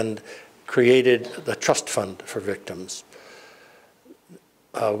and created the trust fund for victims.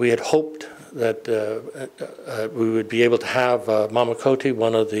 We had hoped that we would be able to have Mama Koti,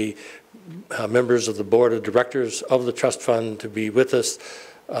 one of the members of the board of directors of the trust fund, to be with us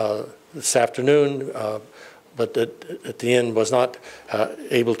this afternoon, but at the end was not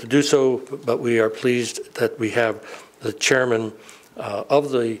able to do so. But we are pleased that we have the chairman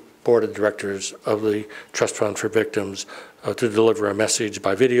of the board of directors of the Trust Fund for Victims to deliver a message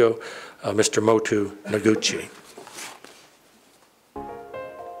by video, Mr. Motu Noguchi.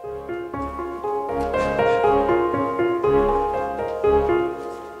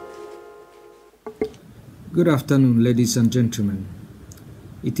 Good afternoon, ladies and gentlemen.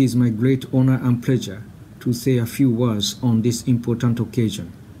 It is my great honor and pleasure to say a few words on this important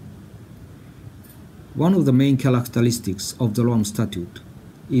occasion. One of the main characteristics of the Rome Statute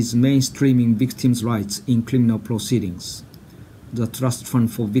is mainstreaming victims' rights in criminal proceedings. The Trust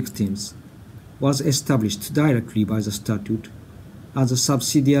Fund for Victims was established directly by the statute as a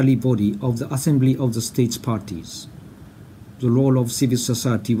subsidiary body of the Assembly of the States Parties. The role of civil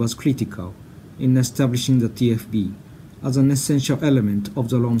society was critical in establishing the TFV as an essential element of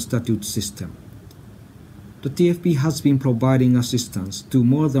the Rome Statute system. The TFV has been providing assistance to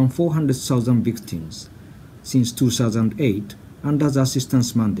more than 400,000 victims since 2008 under the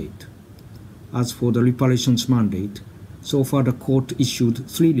assistance mandate. As for the reparations mandate, so far the court issued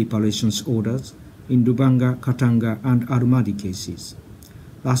 3 reparations orders in Lubanga, Katanga, and Almaty cases.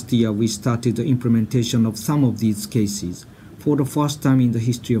 Last year we started the implementation of some of these cases for the first time in the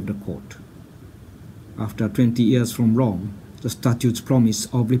history of the court. After 20 years from Rome, the statute's promise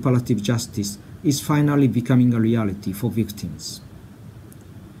of reparative justice is finally becoming a reality for victims.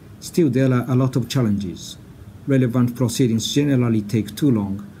 Still, there are a lot of challenges. Relevant proceedings generally take too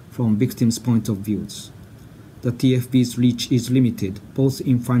long from victims' point of views. The TFV's reach is limited both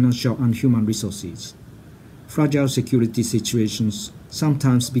in financial and human resources. Fragile security situations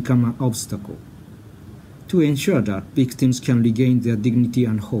sometimes become an obstacle. To ensure that victims can regain their dignity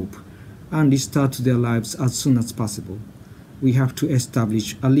and hope and restart their lives as soon as possible, we have to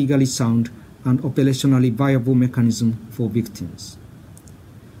establish a legally sound and operationally viable mechanism for victims.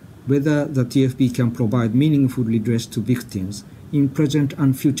 Whether the TFV can provide meaningful redress to victims in present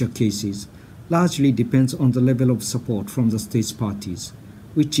and future cases largely depends on the level of support from the states parties,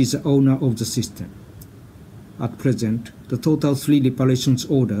 which is the owner of the system. At present, the total 3 reparations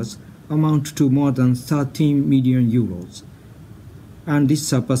orders amount to more than 13 million euros, and this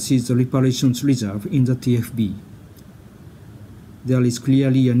surpasses the reparations reserve in the TFV. There is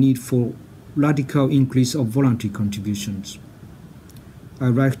clearly a need for radical increase of voluntary contributions.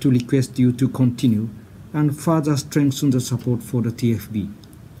 I'd like to request you to continue and further strengthen the support for the TFV.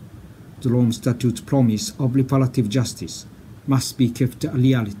 The Rome Statute's promise of reparative justice must be kept a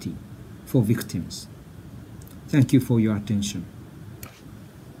reality for victims. Thank you for your attention.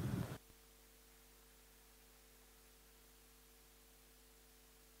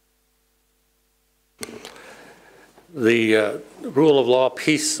 The Rule of Law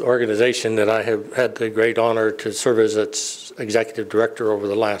Peace organization that I have had the great honor to serve as its executive director over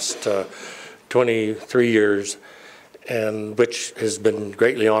the last 23 years, and which has been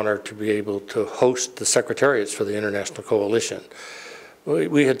greatly honored to be able to host the secretariats for the International Coalition.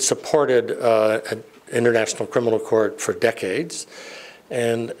 We had supported an International Criminal Court for decades,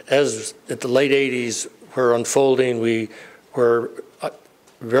 and as at the late 80s were unfolding, we were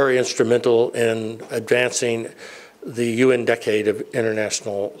very instrumental in advancing the UN Decade of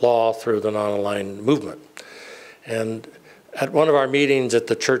International Law through the non-aligned movement. And at one of our meetings at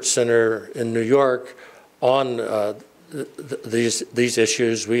the Church Center in New York on these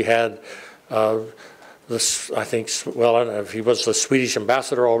issues, we had this, I think, well, I don't know if he was the Swedish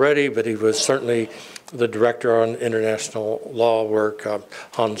ambassador already, but he was certainly the director on international law work,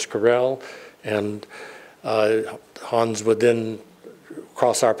 Hans Corell, and Hans would then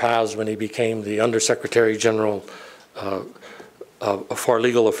cross our paths when he became the Undersecretary General for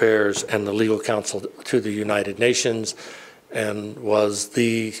Legal Affairs and the Legal Counsel to the United Nations, and was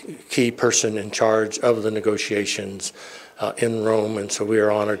the key person in charge of the negotiations in Rome. And so we are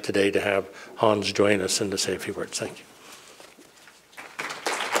honored today to have Hans join us and to say a few words. Thank you.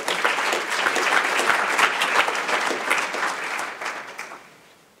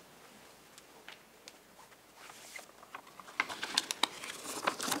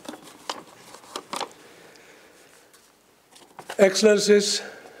 Excellencies,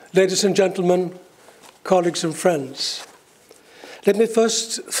 ladies and gentlemen, colleagues and friends. Let me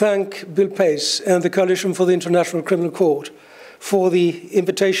first thank Bill Pace and the Coalition for the International Criminal Court for the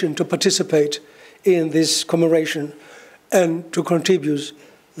invitation to participate in this commemoration and to contribute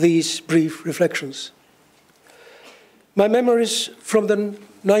these brief reflections. My memories from the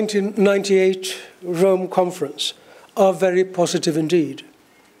 1998 Rome Conference are very positive indeed.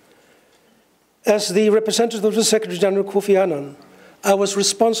 As the representative of the Secretary General Kofi Annan, I was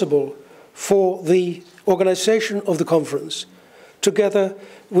responsible for the organization of the conference, together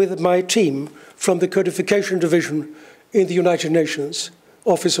with my team from the Codification Division in the United Nations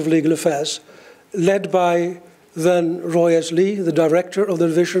Office of Legal Affairs, led by then Roy S. Lee, the director of the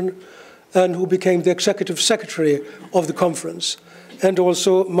division, and who became the executive secretary of the conference, and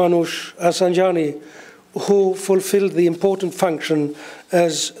also Manoush Asanjani, who fulfilled the important function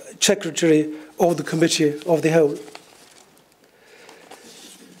as secretary of the Committee of the Whole.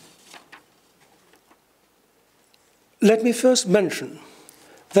 Let me first mention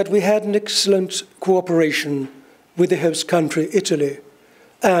that we had an excellent cooperation with the host country, Italy,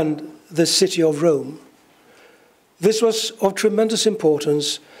 and the city of Rome. This was of tremendous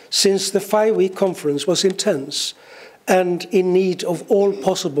importance since the 5-week conference was intense and in need of all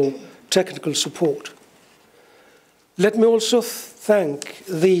possible technical support. Let me also thank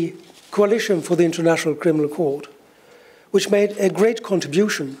the Coalition for the International Criminal Court, which made a great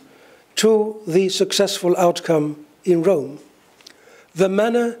contribution to the successful outcome in Rome. The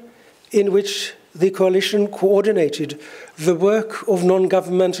manner in which the coalition coordinated the work of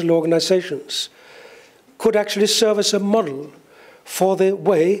non-governmental organizations could actually serve as a model for the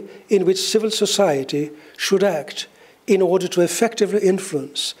way in which civil society should act in order to effectively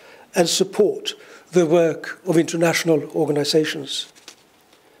influence and support the work of international organizations.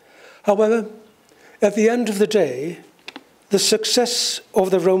 However, at the end of the day, the success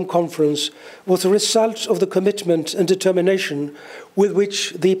of the Rome Conference was a result of the commitment and determination with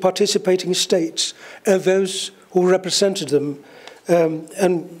which the participating states and those who represented them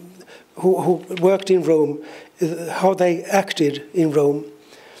and who worked in Rome, how they acted in Rome.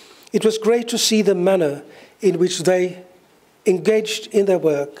 It was great to see the manner in which they engaged in their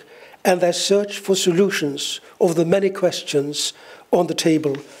work and their search for solutions of the many questions on the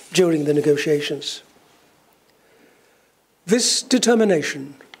table during the negotiations. This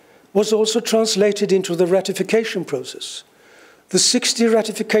determination was also translated into the ratification process. The 60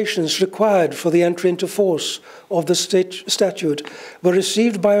 ratifications required for the entry into force of the statute were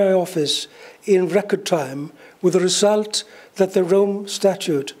received by my office in record time, with the result that the Rome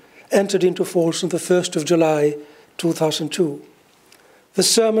Statute entered into force on the 1st of July 2002. The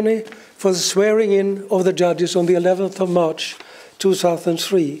ceremony for the swearing in of the judges on the 11th of March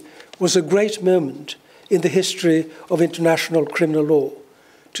 2003 was a great moment in the history of international criminal law.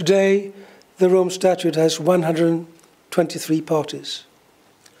 Today, the Rome Statute has 123 parties.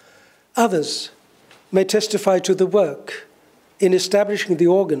 Others may testify to the work in establishing the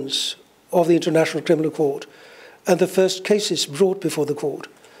organs of the International Criminal Court and the first cases brought before the court.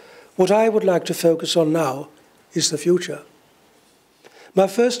 What I would like to focus on now is the future. My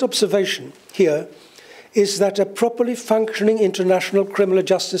first observation here is that a properly functioning international criminal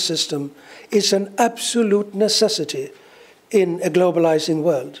justice system is an absolute necessity in a globalizing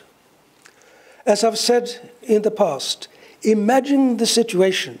world. As I've said in the past, imagine the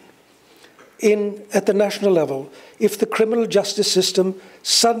situation at the national level if the criminal justice system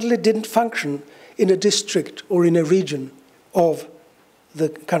suddenly didn't function in a district or in a region of the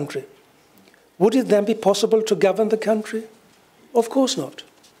country. Would it then be possible to govern the country? Of course not.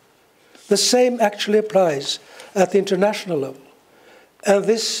 The same actually applies at the international level, and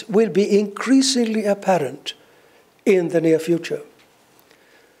this will be increasingly apparent in the near future.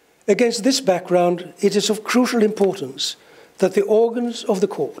 Against this background, it is of crucial importance that the organs of the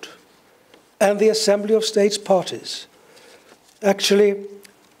court and the Assembly of States parties actually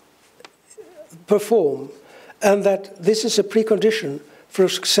perform, and that this is a precondition for a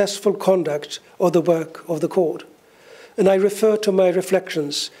successful conduct of the work of the court. And I refer to my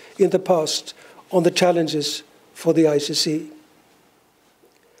reflections in the past on the challenges for the ICC.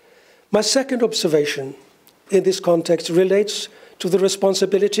 My second observation in this context relates to the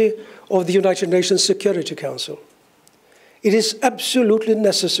responsibility of the United Nations Security Council. It is absolutely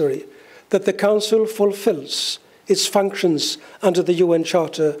necessary that the Council fulfills its functions under the UN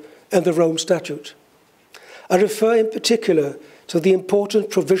Charter and the Rome Statute. I refer in particular to the important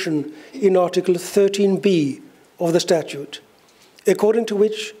provision in Article 13b of the statute, according to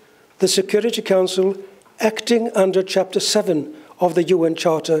which the Security Council, acting under Chapter 7 of the UN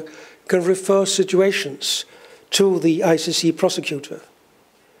Charter, can refer situations to the ICC prosecutor.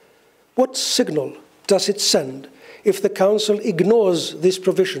 What signal does it send if the Council ignores this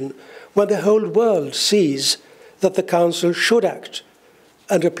provision when the whole world sees that the Council should act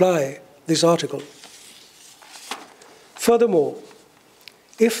and apply this article? Furthermore,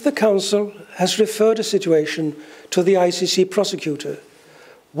 if the Council has referred a situation to the ICC prosecutor,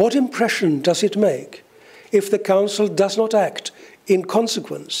 what impression does it make if the Council does not act in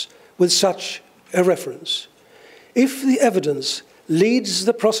consequence with such a reference? If the evidence leads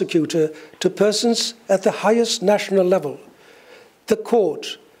the prosecutor to persons at the highest national level, the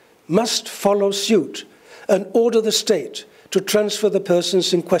court must follow suit and order the state to transfer the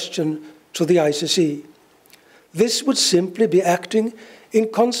persons in question to the ICC. This would simply be acting in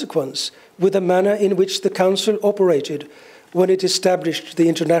consequence with the manner in which the Council operated when it established the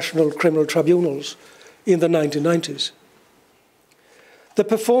International Criminal Tribunals in the 1990s. The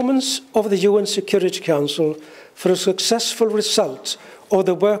performance of the UN Security Council for a successful result of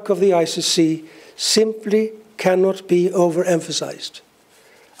the work of the ICC simply cannot be overemphasized.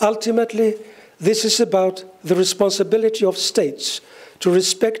 Ultimately, this is about the responsibility of states to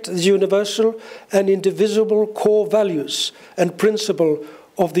respect the universal and indivisible core values and principle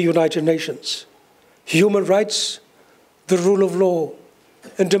of the United Nations: human rights, the rule of law,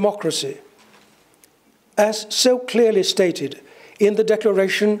 and democracy. As so clearly stated in the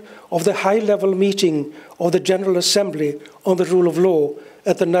declaration of the high-level meeting of the General Assembly on the rule of law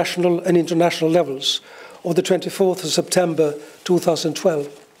at the national and international levels of the 24th of September 2012.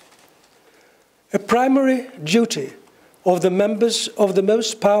 A primary duty of the members of the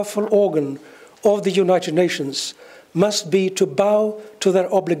most powerful organ of the United Nations must be to bow to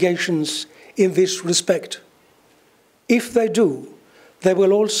their obligations in this respect. If they do, they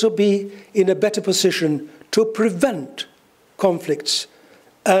will also be in a better position to prevent conflicts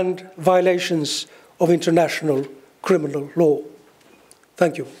and violations of international criminal law.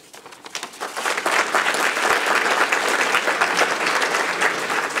 Thank you.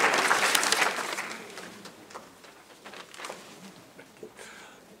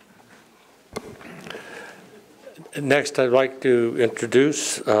 Next, I'd like to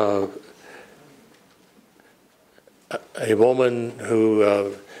introduce a woman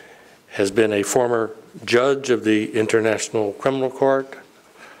who has been a former judge of the International Criminal Court,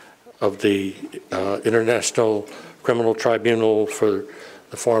 of the International Criminal Tribunal for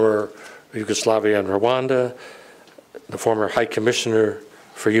the former Yugoslavia and Rwanda, the former High Commissioner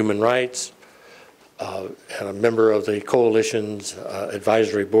for Human Rights, and a member of the Coalition's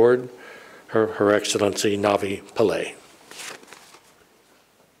Advisory Board, Her Excellency Navi Pillay.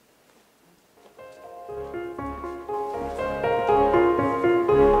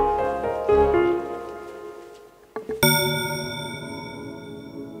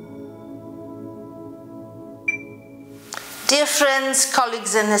 Dear friends,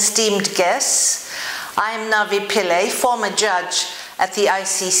 colleagues, and esteemed guests, I am Navi Pillay, former judge at the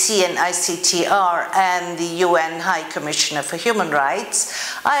ICC and ICTR and the UN High Commissioner for Human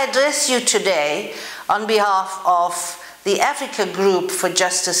Rights. I address you today on behalf of the Africa Group for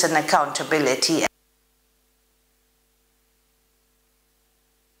Justice and Accountability.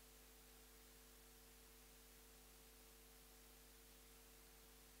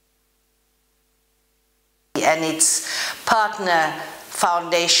 And its partner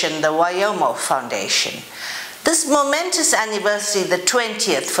foundation, the Wayomo Foundation. This momentous anniversary, the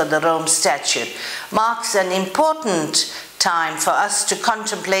 20th for the Rome Statute, marks an important time for us to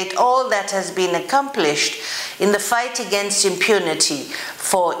contemplate all that has been accomplished in the fight against impunity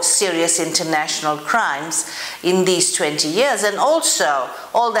for serious international crimes in these 20 years, and also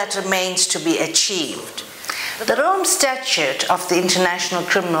all that remains to be achieved. The Rome Statute of the International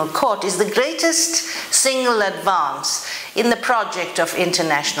Criminal Court is the greatest single advance in the project of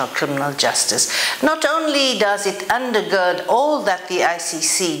international criminal justice. Not only does it undergird all that the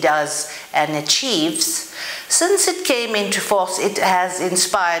ICC does and achieves, since it came into force, it has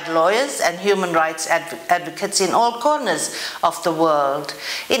inspired lawyers and human rights advocates in all corners of the world.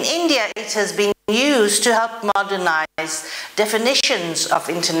 In India, it has been used to help modernize definitions of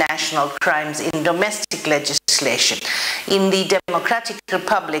international crimes in domestic legislation. In the Democratic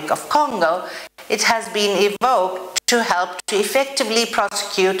Republic of Congo, it has been evoked to help to effectively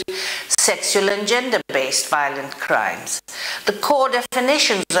prosecute sexual and gender-based violent crimes. The core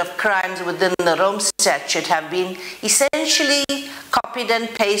definitions of crimes within the Rome Statute have been essentially copied and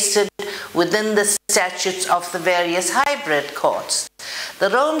pasted within the statutes of the various hybrid courts. The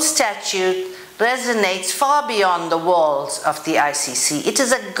Rome Statute resonates far beyond the walls of the ICC. It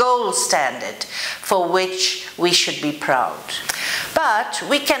is a gold standard for which we should be proud. But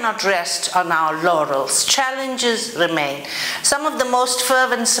we cannot rest on our laurels. Challenges remain. Some of the most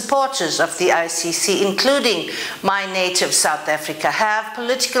fervent supporters of the ICC, including my native South Africa, have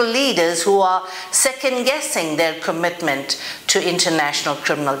political leaders who are second-guessing their commitment to international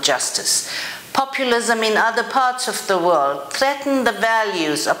criminal justice. Populism in other parts of the world threaten the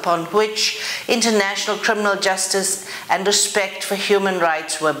values upon which international criminal justice and respect for human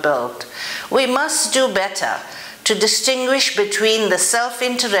rights were built. We must do better to distinguish between the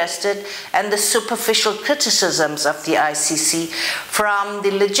self-interested and the superficial criticisms of the ICC from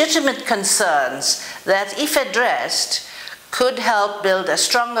the legitimate concerns that, if addressed, could help build a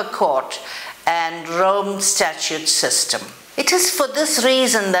stronger court and Rome Statute system. It is for this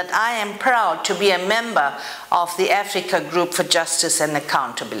reason that I am proud to be a member of the Africa Group for Justice and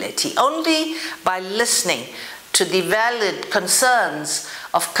Accountability. Only by listening to the valid concerns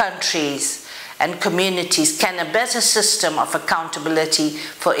of countries and communities can a better system of accountability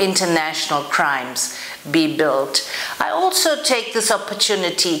for international crimes be built. I also take this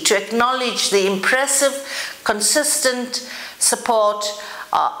opportunity to acknowledge the impressive, consistent support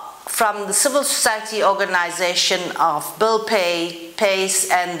from the civil society organization of Bill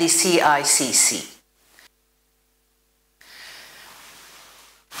Pace and the CICC.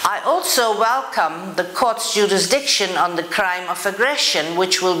 I also welcome the court's jurisdiction on the crime of aggression,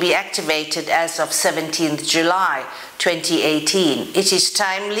 which will be activated as of 17th July 2018. It is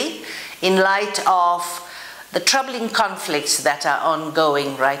timely in light of the troubling conflicts that are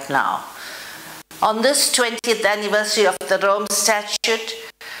ongoing right now. On this 20th anniversary of the Rome Statute,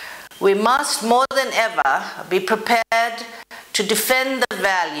 we must more than ever be prepared to defend the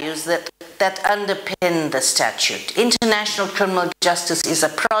values that underpin the statute. International criminal justice is a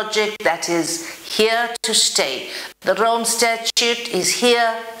project that is here to stay. The Rome Statute is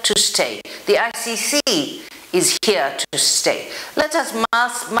here to stay. The ICC is here to stay. Let us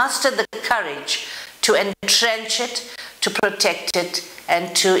muster the courage to entrench it, to protect it,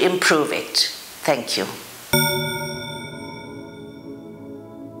 and to improve it. Thank you.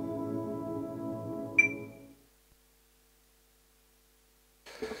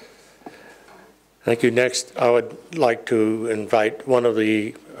 Thank you. Next, I would like to invite one of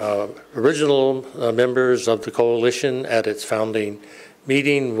the original members of the coalition at its founding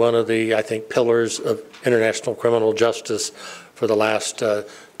meeting, one of the, I think, pillars of international criminal justice for the last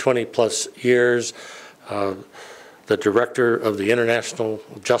 20-plus years, the director of the International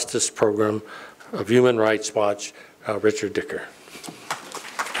Justice Program of Human Rights Watch, Richard Dicker.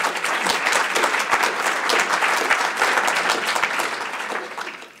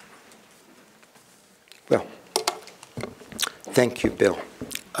 Well, thank you, Bill.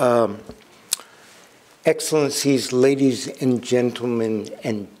 Excellencies, ladies and gentlemen,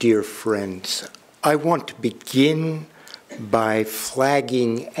 and dear friends, I want to begin by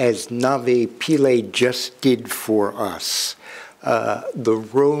flagging, as Nave Pillay just did for us, the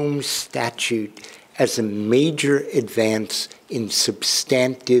Rome Statute as a major advance in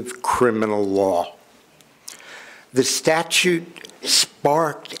substantive criminal law. The statute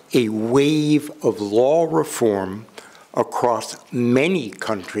sparked a wave of law reform across many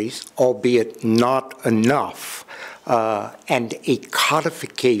countries, albeit not enough, and a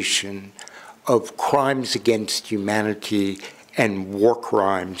codification of crimes against humanity and war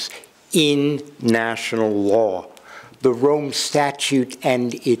crimes in national law. The Rome Statute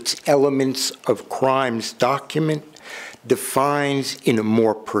and its elements of crimes document defines in a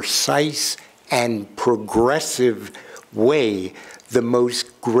more precise and progressive way the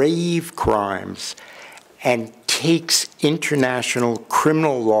most grave crimes and takes international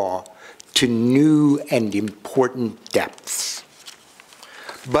criminal law to new and important depths.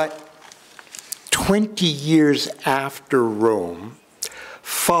 But 20 years after Rome,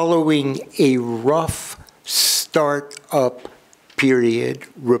 following a rough start-up period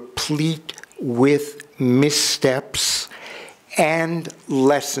replete with missteps and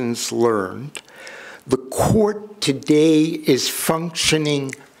lessons learned, the court today is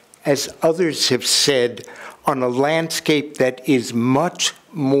functioning, as others have said, on a landscape that is much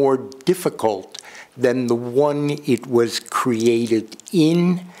more difficult than the one it was created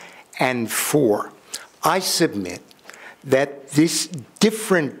in and for. I submit that this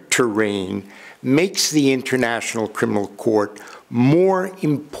different terrain makes the International Criminal Court more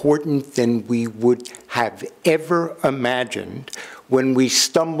important than we would have ever imagined when we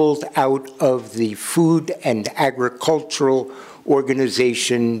stumbled out of the Food and Agricultural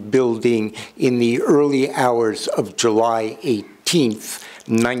Organization building in the early hours of July 18th,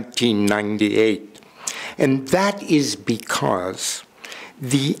 1998. And that is because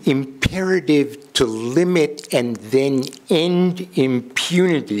the imperative to limit and then end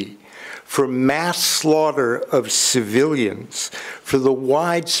impunity for mass slaughter of civilians, for the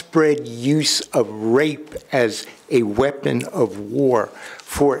widespread use of rape as a weapon of war,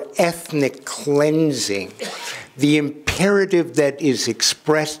 for ethnic cleansing, the imperative that is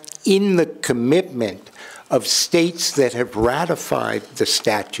expressed in the commitment of states that have ratified the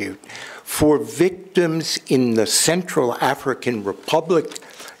statute, for victims in the Central African Republic,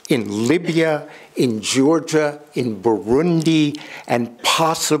 in Libya, in Georgia, in Burundi, and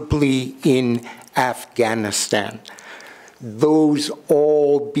possibly in Afghanistan. Those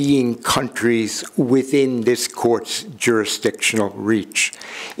all being countries within this court's jurisdictional reach.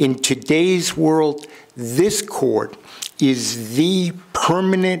 In today's world, this court is the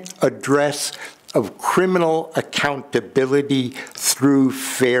permanent address of criminal accountability through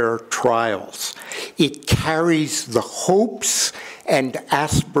fair trials. It carries the hopes and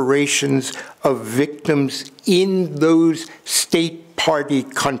aspirations of victims in those state party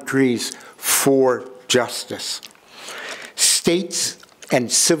countries for justice. States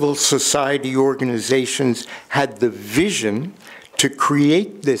and civil society organizations had the vision to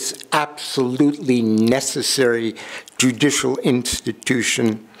create this absolutely necessary judicial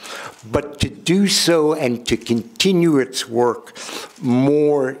institution, but to do so and to continue its work,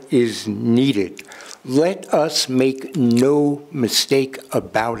 more is needed. Let us make no mistake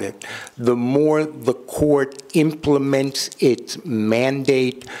about it. The more the court implements its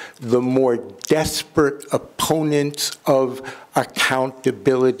mandate, the more desperate opponents of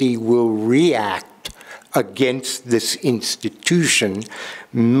accountability will react against this institution,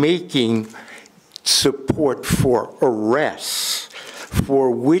 making support for arrests,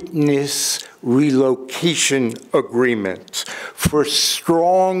 for witness relocation agreements, for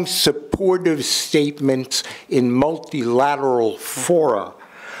strong supportive statements in multilateral fora,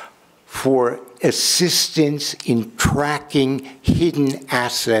 for assistance in tracking hidden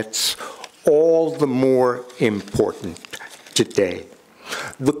assets, all the more important today.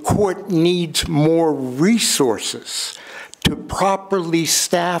 The court needs more resources to properly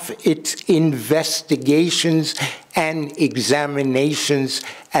staff its investigations and examinations,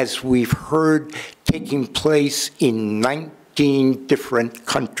 as we've heard, taking place in 19 different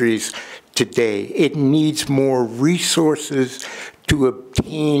countries today. It needs more resources to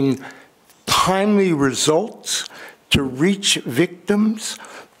obtain timely results, to reach victims,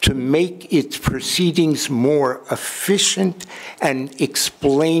 to make its proceedings more efficient, and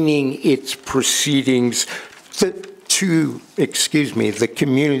explaining its proceedings to the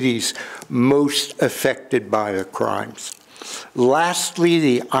communities most affected by the crimes. Lastly,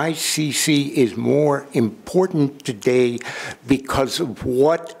 the ICC is more important today because of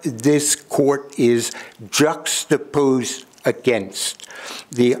what this court is juxtaposed against.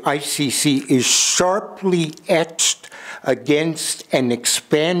 The ICC is sharply etched against an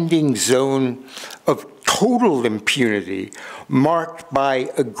expanding zone of total impunity marked by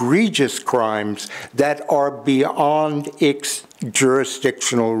egregious crimes that are beyond its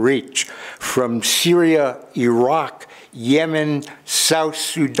jurisdictional reach, from Syria, Iraq, Yemen, South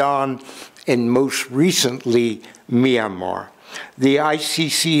Sudan, and most recently, Myanmar. The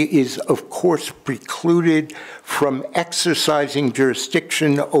ICC is, of course, precluded from exercising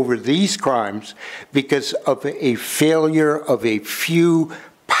jurisdiction over these crimes because of a failure of a few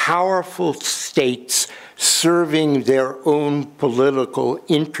powerful states serving their own political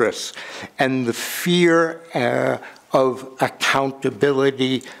interests and the fear of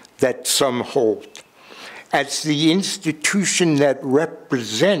accountability that some hold. As the institution that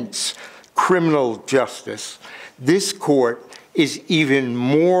represents criminal justice, this court is even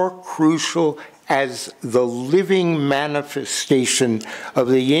more crucial as the living manifestation of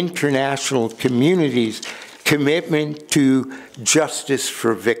the international community's commitment to justice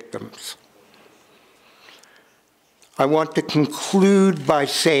for victims. I want to conclude by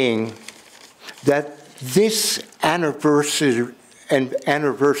saying that this anniversary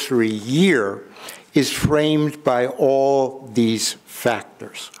year is framed by all these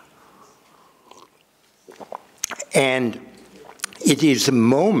factors. And it is a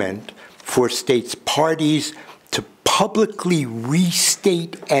moment for states parties to publicly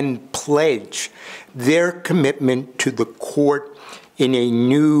restate and pledge their commitment to the court in a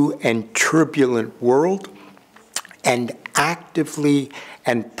new and turbulent world, and actively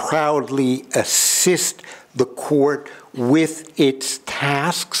and proudly assist the court with its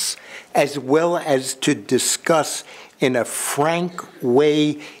tasks, as well as to discuss in a frank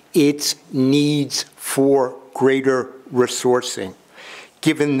way its needs for greater resourcing.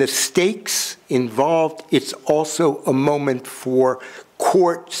 Given the stakes involved, it's also a moment for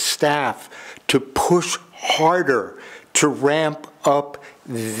court staff to push harder to ramp up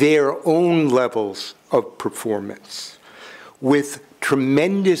their own levels of performance. With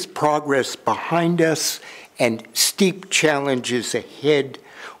tremendous progress behind us and steep challenges ahead,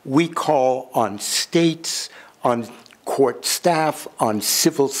 we call on states, on court staff, on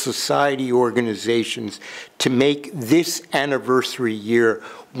civil society organizations to make this anniversary year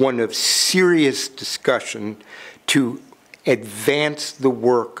one of serious discussion to advance the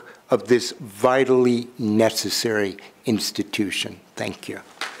work of this vitally necessary institution. Thank you.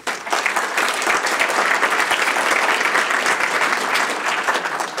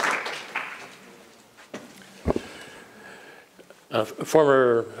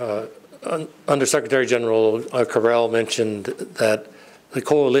 Former Undersecretary General Carrell mentioned that the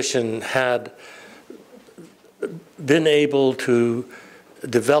coalition had been able to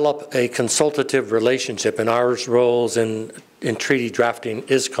develop a consultative relationship, and our roles in treaty drafting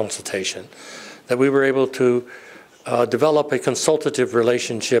is consultation, that we were able to develop a consultative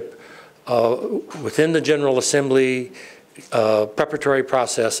relationship within the General Assembly preparatory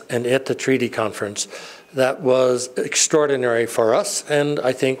process and at the treaty conference that was extraordinary for us, and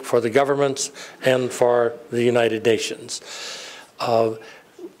I think for the governments and for the United Nations.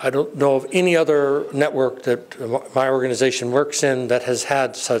 I don't know of any other network that my organization works in that has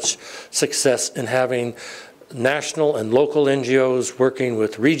had such success in having national and local NGOs working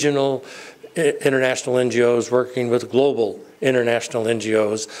with regional international NGOs, working with global international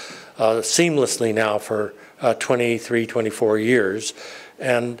NGOs seamlessly now for 23, 24 years.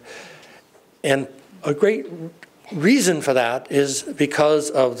 And a great reason for that is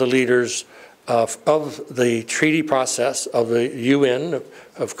because of the leaders of the treaty process, of the UN,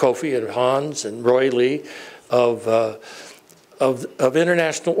 of Kofi and Hans and Roy Lee, of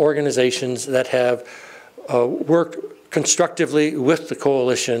international organizations that have worked constructively with the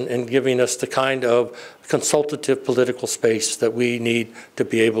coalition in giving us the kind of consultative political space that we need to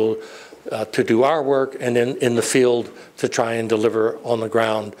be able to do our work, and in the field to try and deliver on the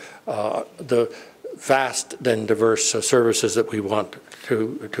ground the vast and diverse services that we want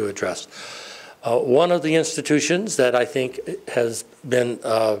to address. One of the institutions that I think has been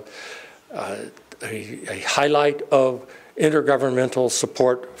a highlight of intergovernmental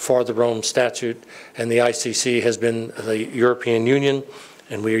support for the Rome Statute and the ICC has been the European Union,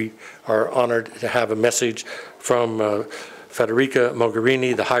 and we are honored to have a message from Federica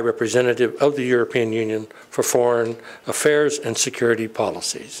Mogherini, the High Representative of the European Union for Foreign Affairs and Security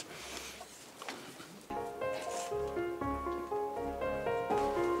Policies.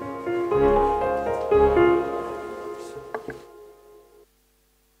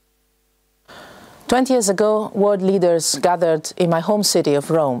 "20 years ago, world leaders gathered in my home city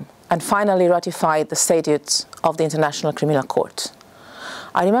of Rome and finally ratified the statutes of the International Criminal Court.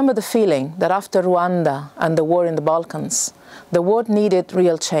 I remember the feeling that after Rwanda and the war in the Balkans, the world needed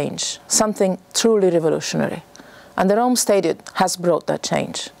real change, something truly revolutionary. And the Rome Statute has brought that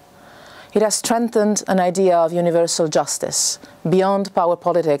change. It has strengthened an idea of universal justice beyond power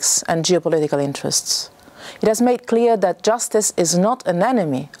politics and geopolitical interests. It has made clear that justice is not an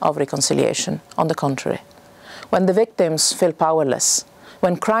enemy of reconciliation, on the contrary. When the victims feel powerless,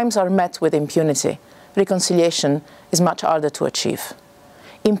 when crimes are met with impunity, reconciliation is much harder to achieve.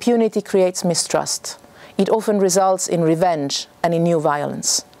 Impunity creates mistrust. It often results in revenge and in new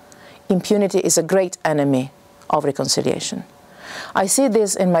violence. Impunity is a great enemy of reconciliation. I see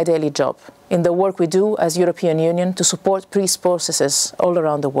this in my daily job, in the work we do as European Union to support peace processes all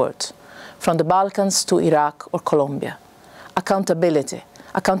around the world, from the Balkans to Iraq or Colombia. Accountability.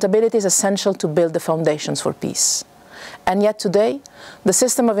 Accountability is essential to build the foundations for peace. And yet today, the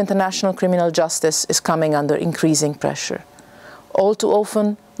system of international criminal justice is coming under increasing pressure. All too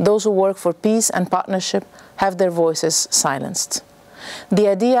often, those who work for peace and partnership have their voices silenced. The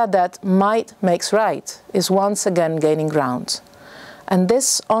idea that might makes right is once again gaining ground. And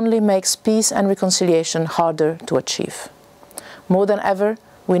this only makes peace and reconciliation harder to achieve. More than ever,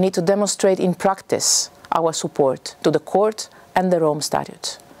 we need to demonstrate in practice our support to the Court and the Rome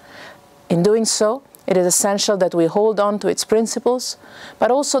Statute. In doing so, it is essential that we hold on to its principles, but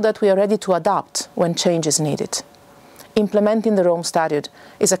also that we are ready to adapt when change is needed. Implementing the Rome Statute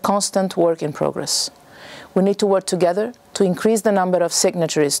is a constant work in progress. We need to work together to increase the number of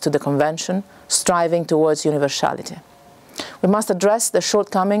signatories to the Convention, striving towards universality. We must address the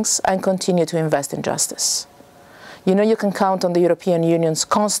shortcomings and continue to invest in justice. You know you can count on the European Union's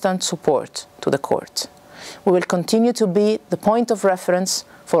constant support to the Court. We will continue to be the point of reference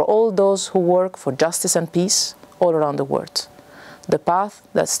for all those who work for justice and peace all around the world. The path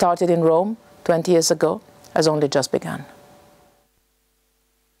that started in Rome 20 years ago has only just begun.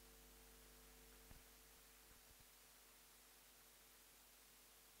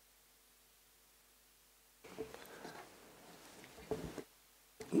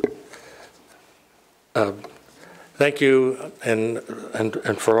 Thank you, and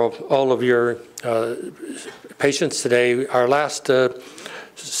for all of your patience today. Our last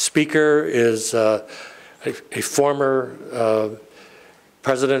speaker is a former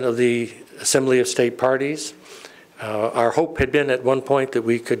president of the Assembly of State Parties. Our hope had been at one point that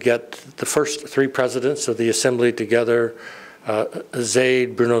we could get the first three presidents of the Assembly together,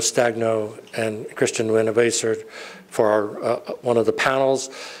 Zaid, Bruno Stagno, and Christian Weneweser, for our, one of the panels.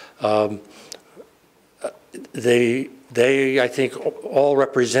 They, I think, all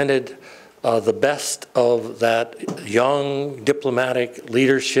represented the best of that young diplomatic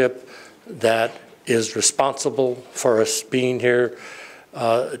leadership that is responsible for us being here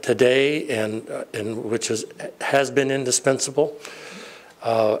today, and which has been indispensable.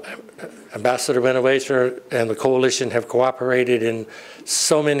 Ambassador Weneweser and the coalition have cooperated in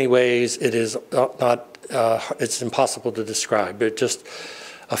so many ways. It is it's impossible to describe. But just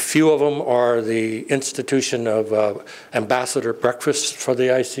a few of them are the institution of ambassador breakfasts for the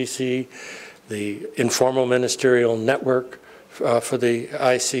ICC, the informal ministerial network for the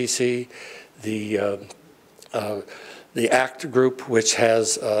ICC, the ACT group, which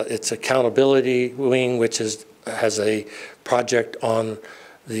has its accountability wing, which has a project on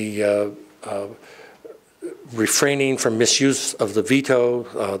the refraining from misuse of the veto,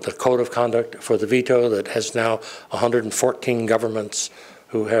 the code of conduct for the veto that has now 114 governments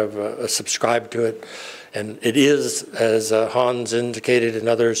who have subscribed to it. And it is, as Hans indicated and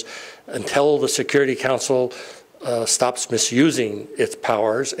others, until the Security Council stops misusing its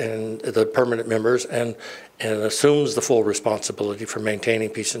powers and the permanent members and assumes the full responsibility for maintaining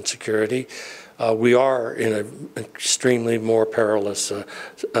peace and security, we are in an extremely more perilous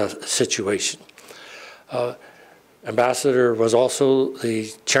situation. Ambassador was also the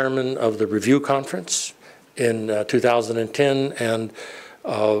chairman of the Review Conference in 2010 and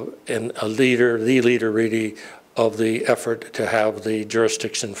a leader, the leader really, of the effort to have the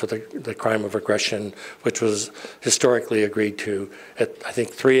jurisdiction for the crime of aggression, which was historically agreed to at, I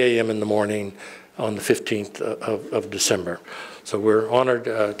think, 3 a.m. in the morning on the 15th of December. So we're honored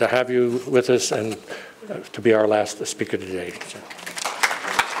to have you with us and to be our last speaker today. So.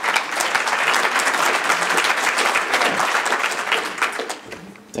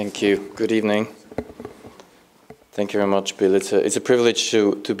 Thank you. Good evening. Thank you very much, Bill. It's a privilege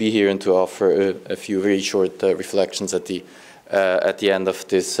to be here and to offer a few very short reflections at the end of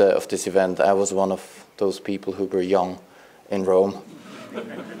this event. I was one of those people who were young in Rome,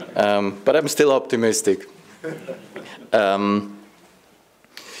 but I'm still optimistic.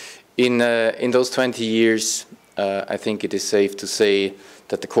 In those 20 years, I think it is safe to say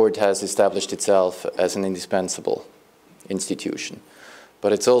that the court has established itself as an indispensable institution.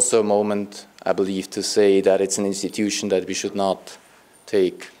 But it's also a moment, I believe, to say that it's an institution that we should not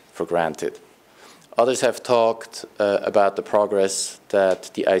take for granted. Others have talked about the progress that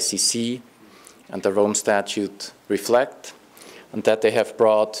the ICC and the Rome Statute reflect, and that they have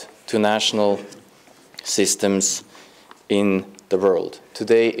brought to national systems in the world.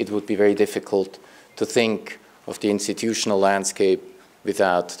 Today, it would be very difficult to think of the institutional landscape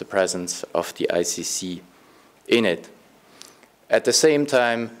without the presence of the ICC in it. At the same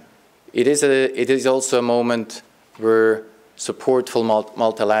time, it is also a moment where support for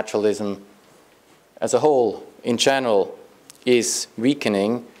multilateralism as a whole, in general, is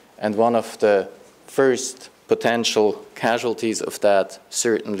weakening, and one of the first potential casualties of that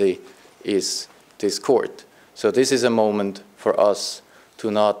certainly is this court. So this is a moment for us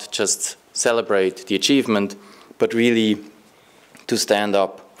to not just celebrate the achievement, but really to stand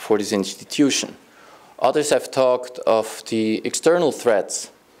up for this institution. Others have talked of the external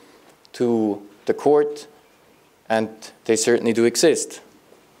threats to the court, and they certainly do exist.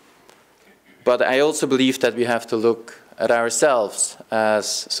 But I also believe that we have to look at ourselves as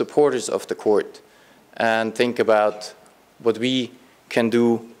supporters of the court and think about what we can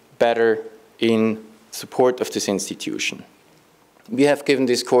do better in support of this institution. We have given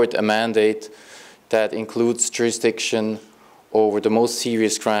this court a mandate that includes jurisdiction over the most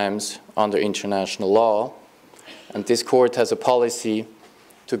serious crimes under international law, and this court has a policy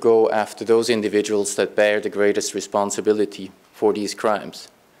to go after those individuals that bear the greatest responsibility for these crimes.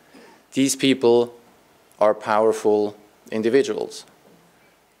 These people are powerful individuals.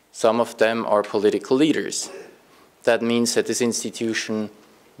 Some of them are political leaders. That means that this institution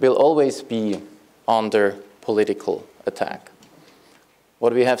will always be under political attack.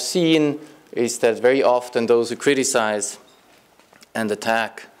 What we have seen is that very often those who criticize and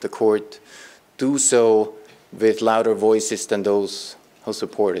attack the court do so with louder voices than those who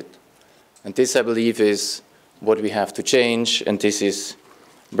support it. And this, I believe, is what we have to change, and this is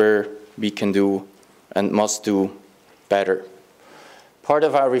where we can do and must do better. Part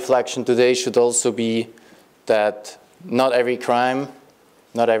of our reflection today should also be that not every crime,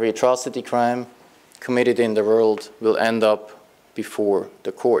 not every atrocity crime committed in the world will end up before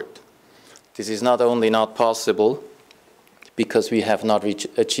the court. This is not only not possible because we have not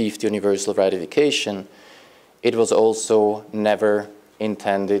achieved universal ratification, it was also never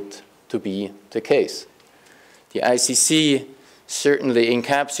intended to be the case. The ICC certainly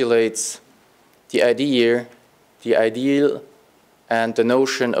encapsulates the idea, the ideal, and the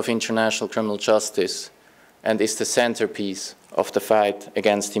notion of international criminal justice, and is the centerpiece of the fight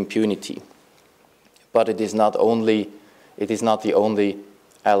against impunity. But it is not the only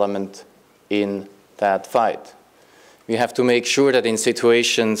element in that fight. We have to make sure that in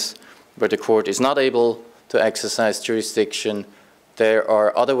situations where the court is not able to exercise jurisdiction, there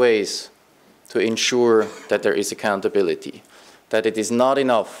are other ways to ensure that there is accountability, that it is not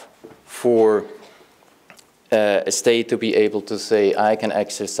enough for a state to be able to say, I can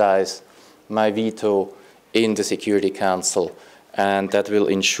exercise my veto in the Security Council, and that will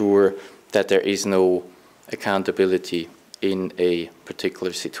ensure that there is no accountability in a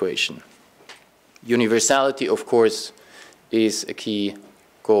particular situation. Universality, of course, is a key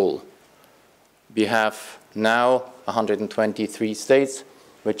goal. We have now 123 states,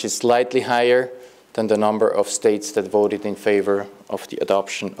 which is slightly higher than the number of states that voted in favor of the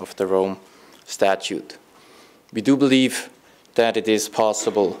adoption of the Rome Statute. We do believe that it is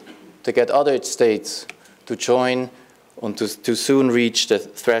possible to get other states to join and to soon reach the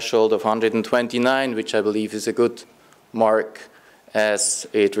threshold of 129, which I believe is a good mark as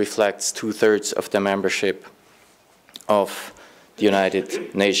it reflects 2/3 of the membership of the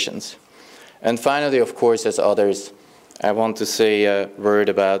United Nations. And finally, of course, as others, I want to say a word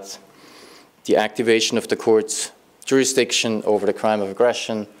about the activation of the court's jurisdiction over the crime of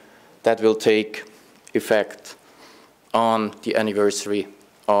aggression that will take effect on the anniversary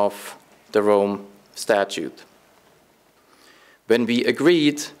of the Rome Statute. When we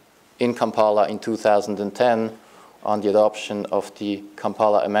agreed in Kampala in 2010 on the adoption of the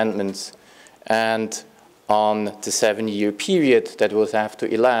Kampala Amendments and on the 7-year period that would have to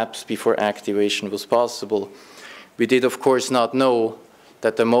elapse before activation was possible, we did of course not know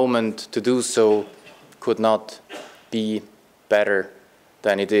that the moment to do so could not be better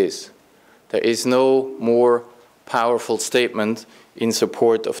than it is. There is no more powerful statement in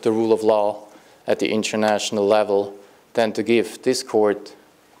support of the rule of law at the international level than to give this court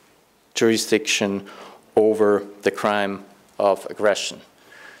jurisdiction over the crime of aggression.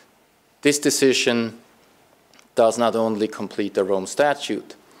 This decision does not only complete the Rome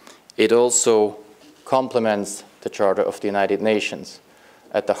Statute, it also complements the Charter of the United Nations,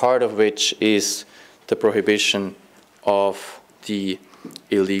 at the heart of which is the prohibition of the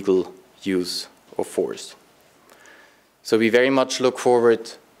illegal use of force. So we very much look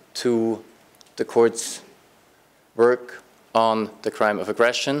forward to the court's work on the crime of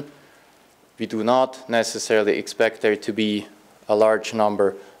aggression. We do not necessarily expect there to be a large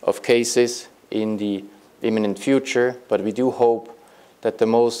number of cases in the imminent future, but we do hope that the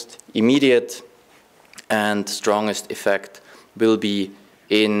most immediate and strongest effect will be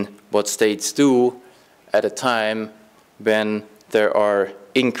in what states do at a time when there are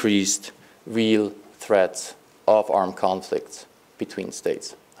increased real threats of armed conflicts between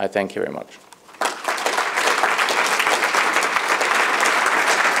states. I thank you very much.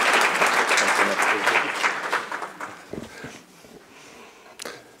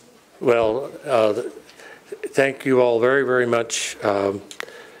 Well, thank you all very, very much.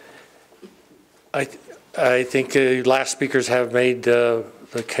 I think last speakers have made the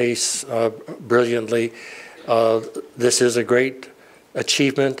case brilliantly. This is a great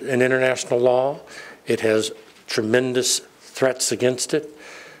achievement in international law. It has tremendous threats against it.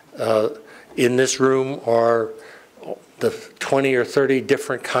 In this room are the 20 or 30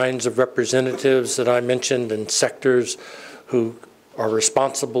 different kinds of representatives that I mentioned in sectors who are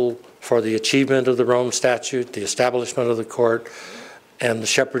responsible for the achievement of the Rome Statute, the establishment of the court, and the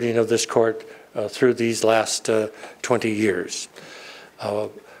shepherding of this court through these last 20 years.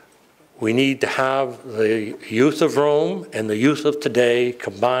 We need to have the youth of Rome and the youth of today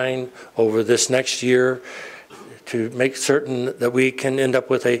combine over this next year to make certain that we can end up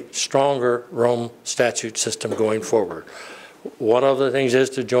with a stronger Rome Statute system going forward. One of the things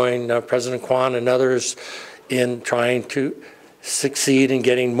is to join President Kwan and others in trying to succeed in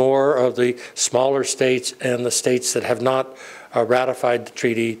getting more of the smaller states and the states that have not ratified the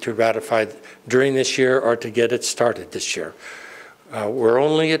treaty to ratify during this year or to get it started this year. We're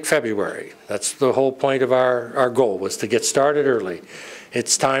only at February. That's the whole point of our goal, was to get started early.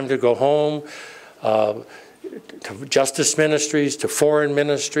 It's time to go home to justice ministries, to foreign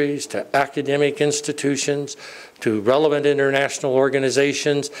ministries, to academic institutions, to relevant international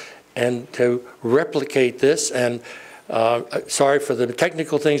organizations, and to replicate this. And sorry for the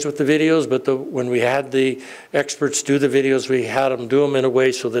technical things with the videos, but when we had the experts do the videos, we had them do them in a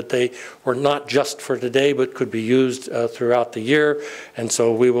way so that they were not just for today, but could be used throughout the year. And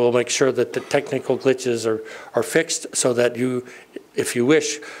so we will make sure that the technical glitches are fixed so that you, if you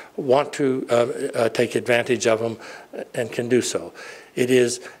wish, want to take advantage of them and can do so. It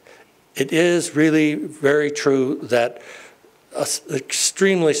is really very true that an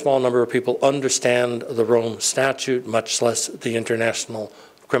extremely small number of people understand the Rome Statute, much less the International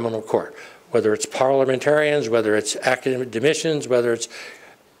Criminal Court. Whether it's parliamentarians, whether it's academicians, whether it's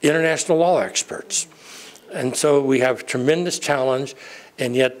international law experts. And so we have a tremendous challenge,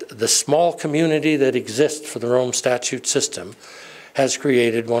 and yet the small community that exists for the Rome Statute system has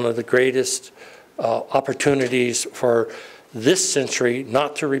created one of the greatest opportunities for this century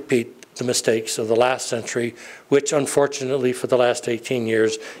not to repeat the mistakes of the last century, which unfortunately for the last 18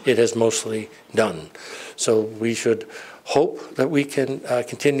 years it has mostly done. So we should hope that we can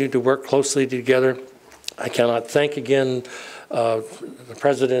continue to work closely together. I cannot thank again the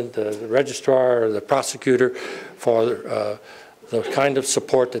President, the Registrar, the Prosecutor for the kind of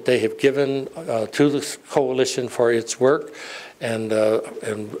support that they have given to the coalition for its work and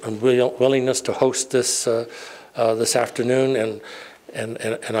willingness to host this this afternoon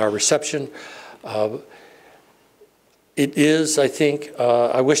and our reception. It is, I think,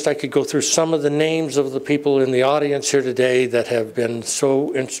 I wished I could go through some of the names of the people in the audience here today that have been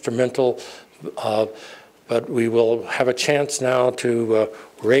so instrumental, but we will have a chance now to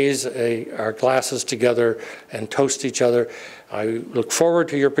raise our glasses together and toast each other. I look forward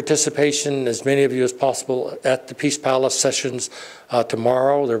to your participation, as many of you as possible, at the Peace Palace sessions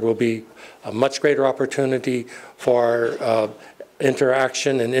tomorrow. There will be a much greater opportunity for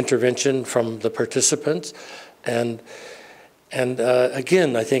interaction and intervention from the participants. And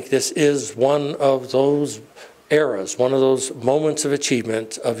again, I think this is one of those eras, one of those moments of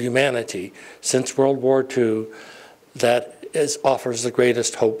achievement of humanity since World War II that offers the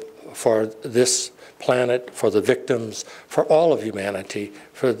greatest hope for this planet, for the victims, for all of humanity,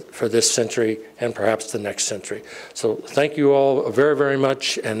 for this century and perhaps the next century. So thank you all very, very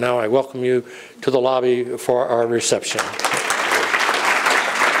much. And now I welcome you to the lobby for our reception.